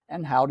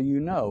 And how do you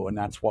know? And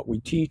that's what we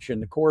teach in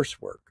the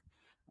coursework.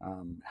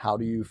 How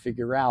do you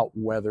figure out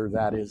whether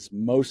that is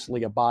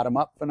mostly a bottom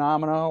up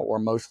phenomena or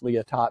mostly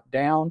a top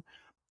down?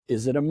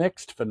 Is it a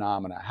mixed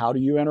phenomena? How do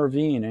you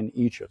intervene in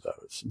each of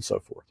those, and so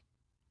forth?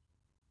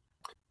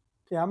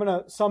 Yeah, I'm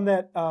going to sum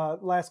that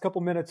last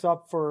couple minutes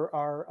up for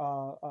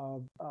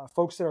our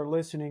folks that are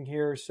listening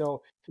here.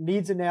 So,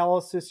 needs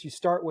analysis, you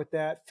start with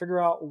that, figure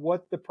out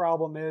what the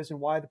problem is and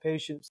why the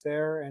patient's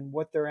there and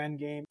what their end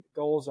game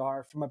goals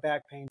are from a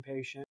back pain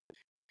patient.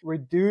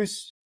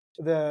 Reduce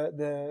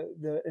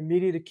the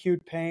immediate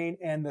acute pain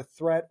and the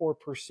threat or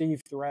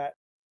perceived threat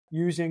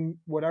using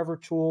whatever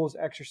tools,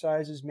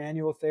 exercises,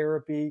 manual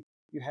therapy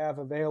you have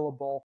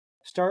available.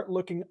 Start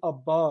looking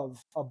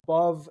above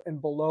and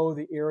below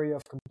the area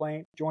of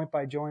complaint, joint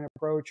by joint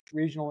approach,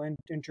 regional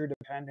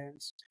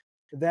interdependence.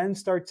 Then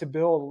start to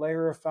build a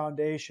layer of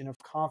foundation of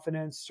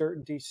confidence,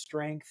 certainty,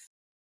 strength,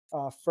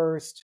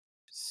 first.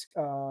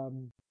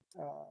 Um,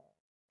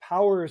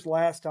 Power is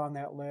last on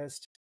that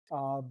list,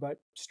 but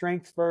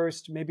strength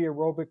first, maybe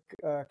aerobic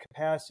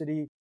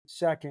capacity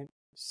second,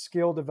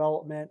 skill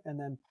development, and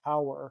then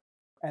power,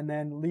 and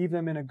then leave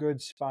them in a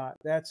good spot.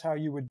 That's how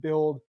you would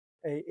build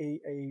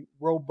a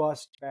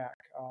robust back.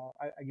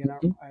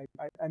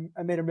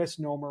 I made a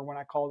misnomer when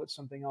I called it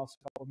something else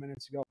a couple of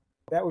minutes ago.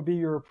 That would be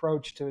your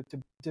approach to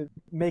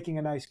making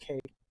a nice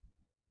cake.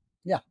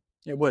 Yeah,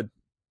 it would.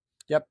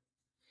 Yep.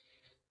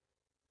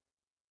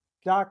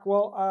 Doc,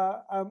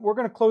 well, we're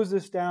going to close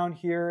this down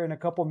here in a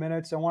couple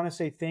minutes. I want to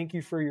say thank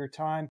you for your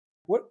time.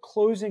 What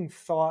closing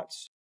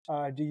thoughts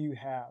do you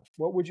have?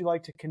 What would you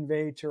like to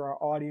convey to our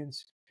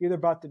audience, either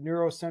about the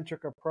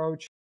neurocentric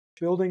approach,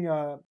 building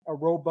a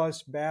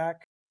robust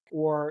back,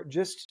 or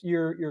just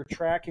your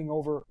tracking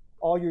over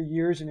all your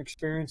years and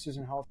experiences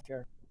in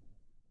healthcare?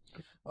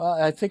 Well,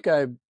 I think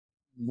I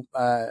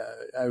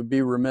would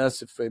be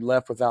remiss if they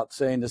left without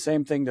saying the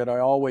same thing that I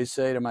always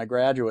say to my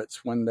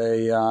graduates when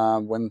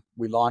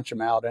we launch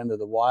them out into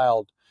the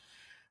wild: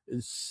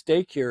 is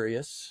stay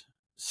curious,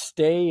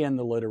 stay in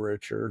the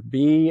literature,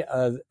 be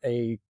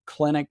a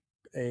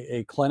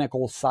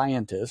clinical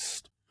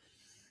scientist,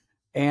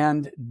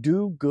 and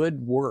do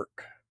good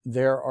work.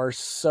 There are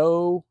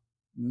so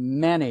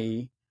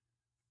many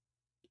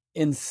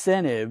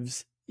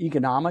incentives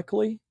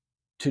economically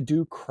to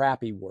do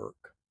crappy work.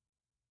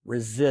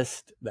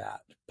 Resist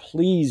that.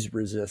 Please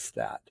resist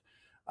that.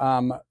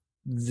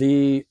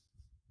 The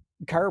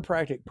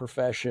chiropractic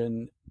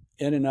profession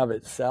in and of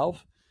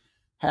itself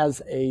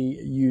has a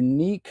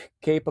unique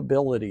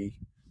capability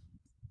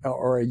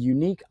or a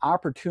unique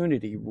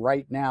opportunity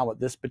right now at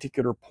this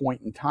particular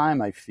point in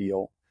time, I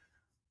feel,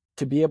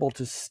 to be able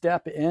to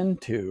step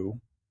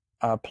into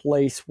a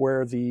place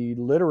where the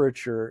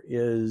literature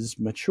is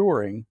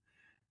maturing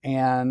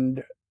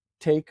and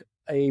take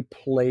a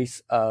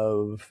place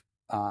of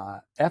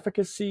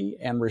efficacy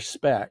and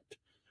respect.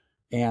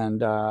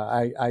 And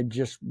I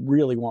just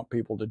really want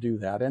people to do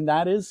that. And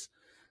that is,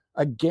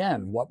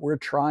 again, what we're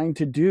trying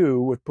to do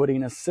with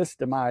putting a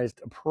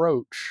systemized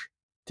approach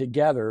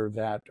together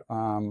that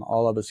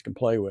all of us can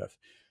play with.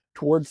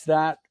 Towards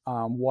that,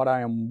 what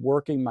I am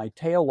working my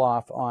tail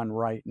off on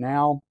right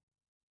now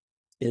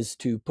is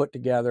to put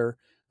together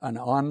an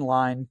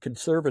online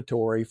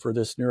conservatory for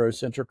this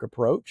neurocentric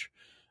approach.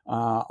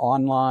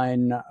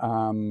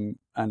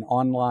 An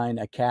online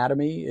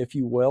academy, if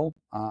you will.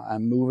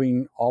 I'm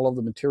moving all of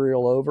the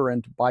material over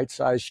into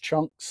bite-sized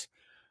chunks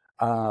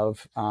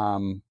of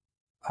online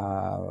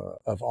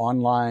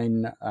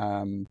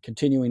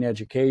continuing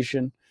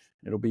education.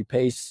 It'll be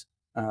PACE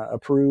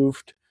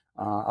approved.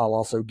 I'll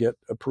also get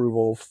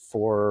approval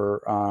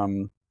for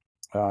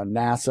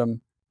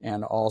NASM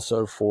and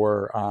also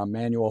for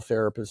manual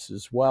therapists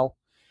as well.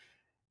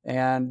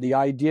 And the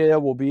idea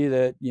will be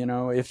that,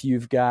 if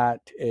you've got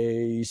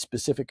a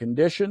specific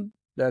condition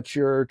that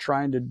you're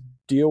trying to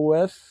deal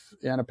with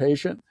in a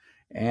patient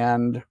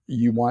and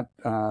you want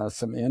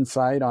some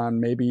insight on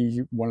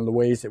maybe one of the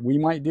ways that we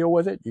might deal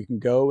with it, you can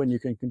go and you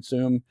can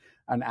consume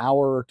an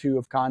hour or two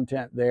of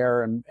content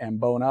there and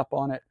bone up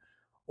on it.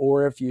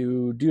 Or if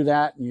you do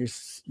that and you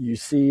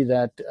see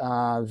that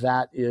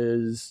that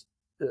is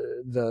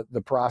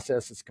the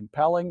process is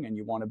compelling and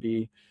you want to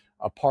be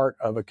a part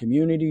of a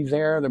community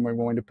there, then we're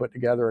going to put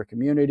together a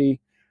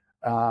community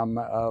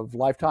of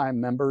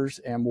lifetime members,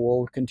 and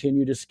we'll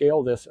continue to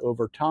scale this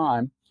over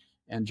time.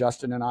 And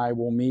Justin and I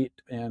will meet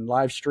in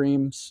live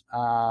streams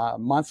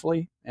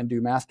monthly and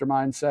do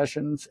mastermind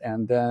sessions,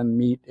 and then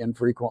meet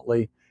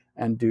infrequently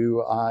and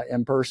do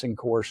in-person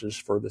courses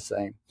for the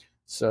same.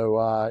 So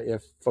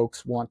if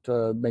folks want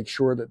to make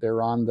sure that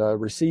they're on the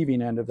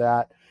receiving end of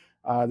that,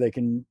 they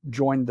can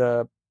join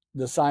the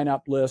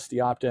sign-up list,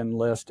 the opt-in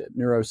list at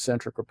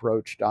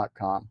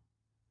neurocentricapproach.com.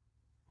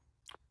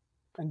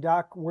 And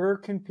Doc, where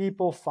can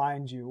people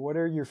find you? What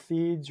are your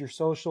feeds, your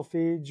social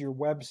feeds, your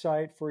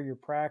website for your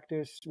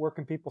practice? Where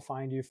can people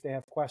find you if they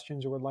have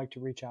questions or would like to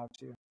reach out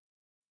to you?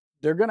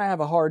 They're going to have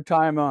a hard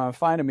time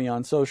finding me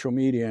on social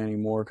media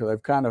anymore because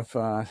I've kind of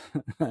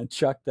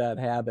chucked that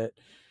habit.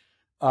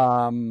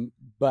 Yeah,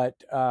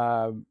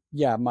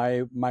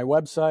 my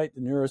website,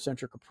 the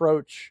Neurocentric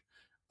Approach,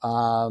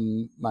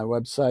 my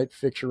website,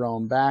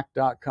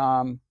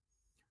 fixyourownback.com,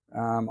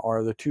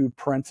 are the two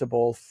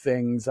principal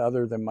things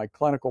other than my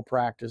clinical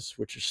practice,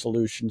 which is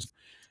solutions.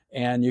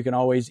 And you can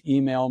always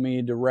email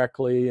me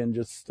directly, and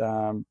just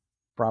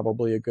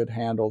probably a good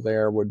handle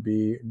there would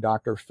be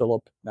Dr.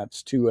 Phillip,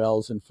 that's 2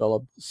 L's in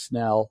Phillip,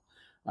 Snell,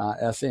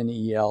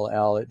 SNELL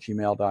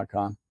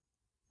 @gmail.com.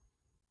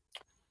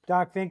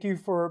 Doc, thank you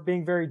for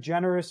being very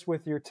generous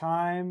with your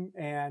time,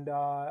 and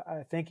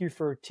thank you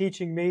for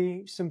teaching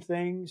me some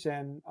things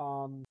and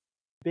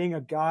being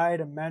a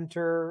guide, a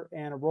mentor,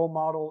 and a role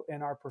model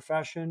in our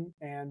profession,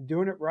 and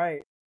doing it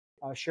right,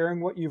 sharing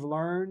what you've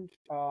learned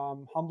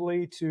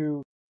humbly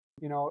to,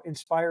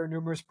 inspire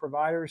numerous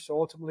providers so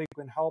ultimately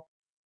we can help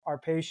our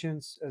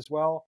patients as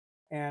well.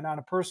 And on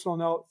a personal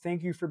note,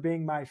 thank you for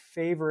being my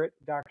favorite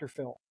Dr.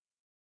 Phil.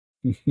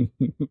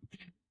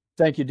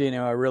 Thank you,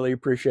 Dino. I really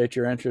appreciate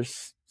your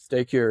interest.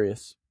 Stay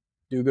curious.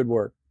 Do good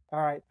work.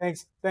 All right.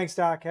 Thanks,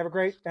 Doc. Have a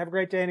great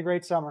day and a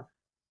great summer.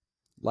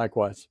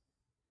 Likewise.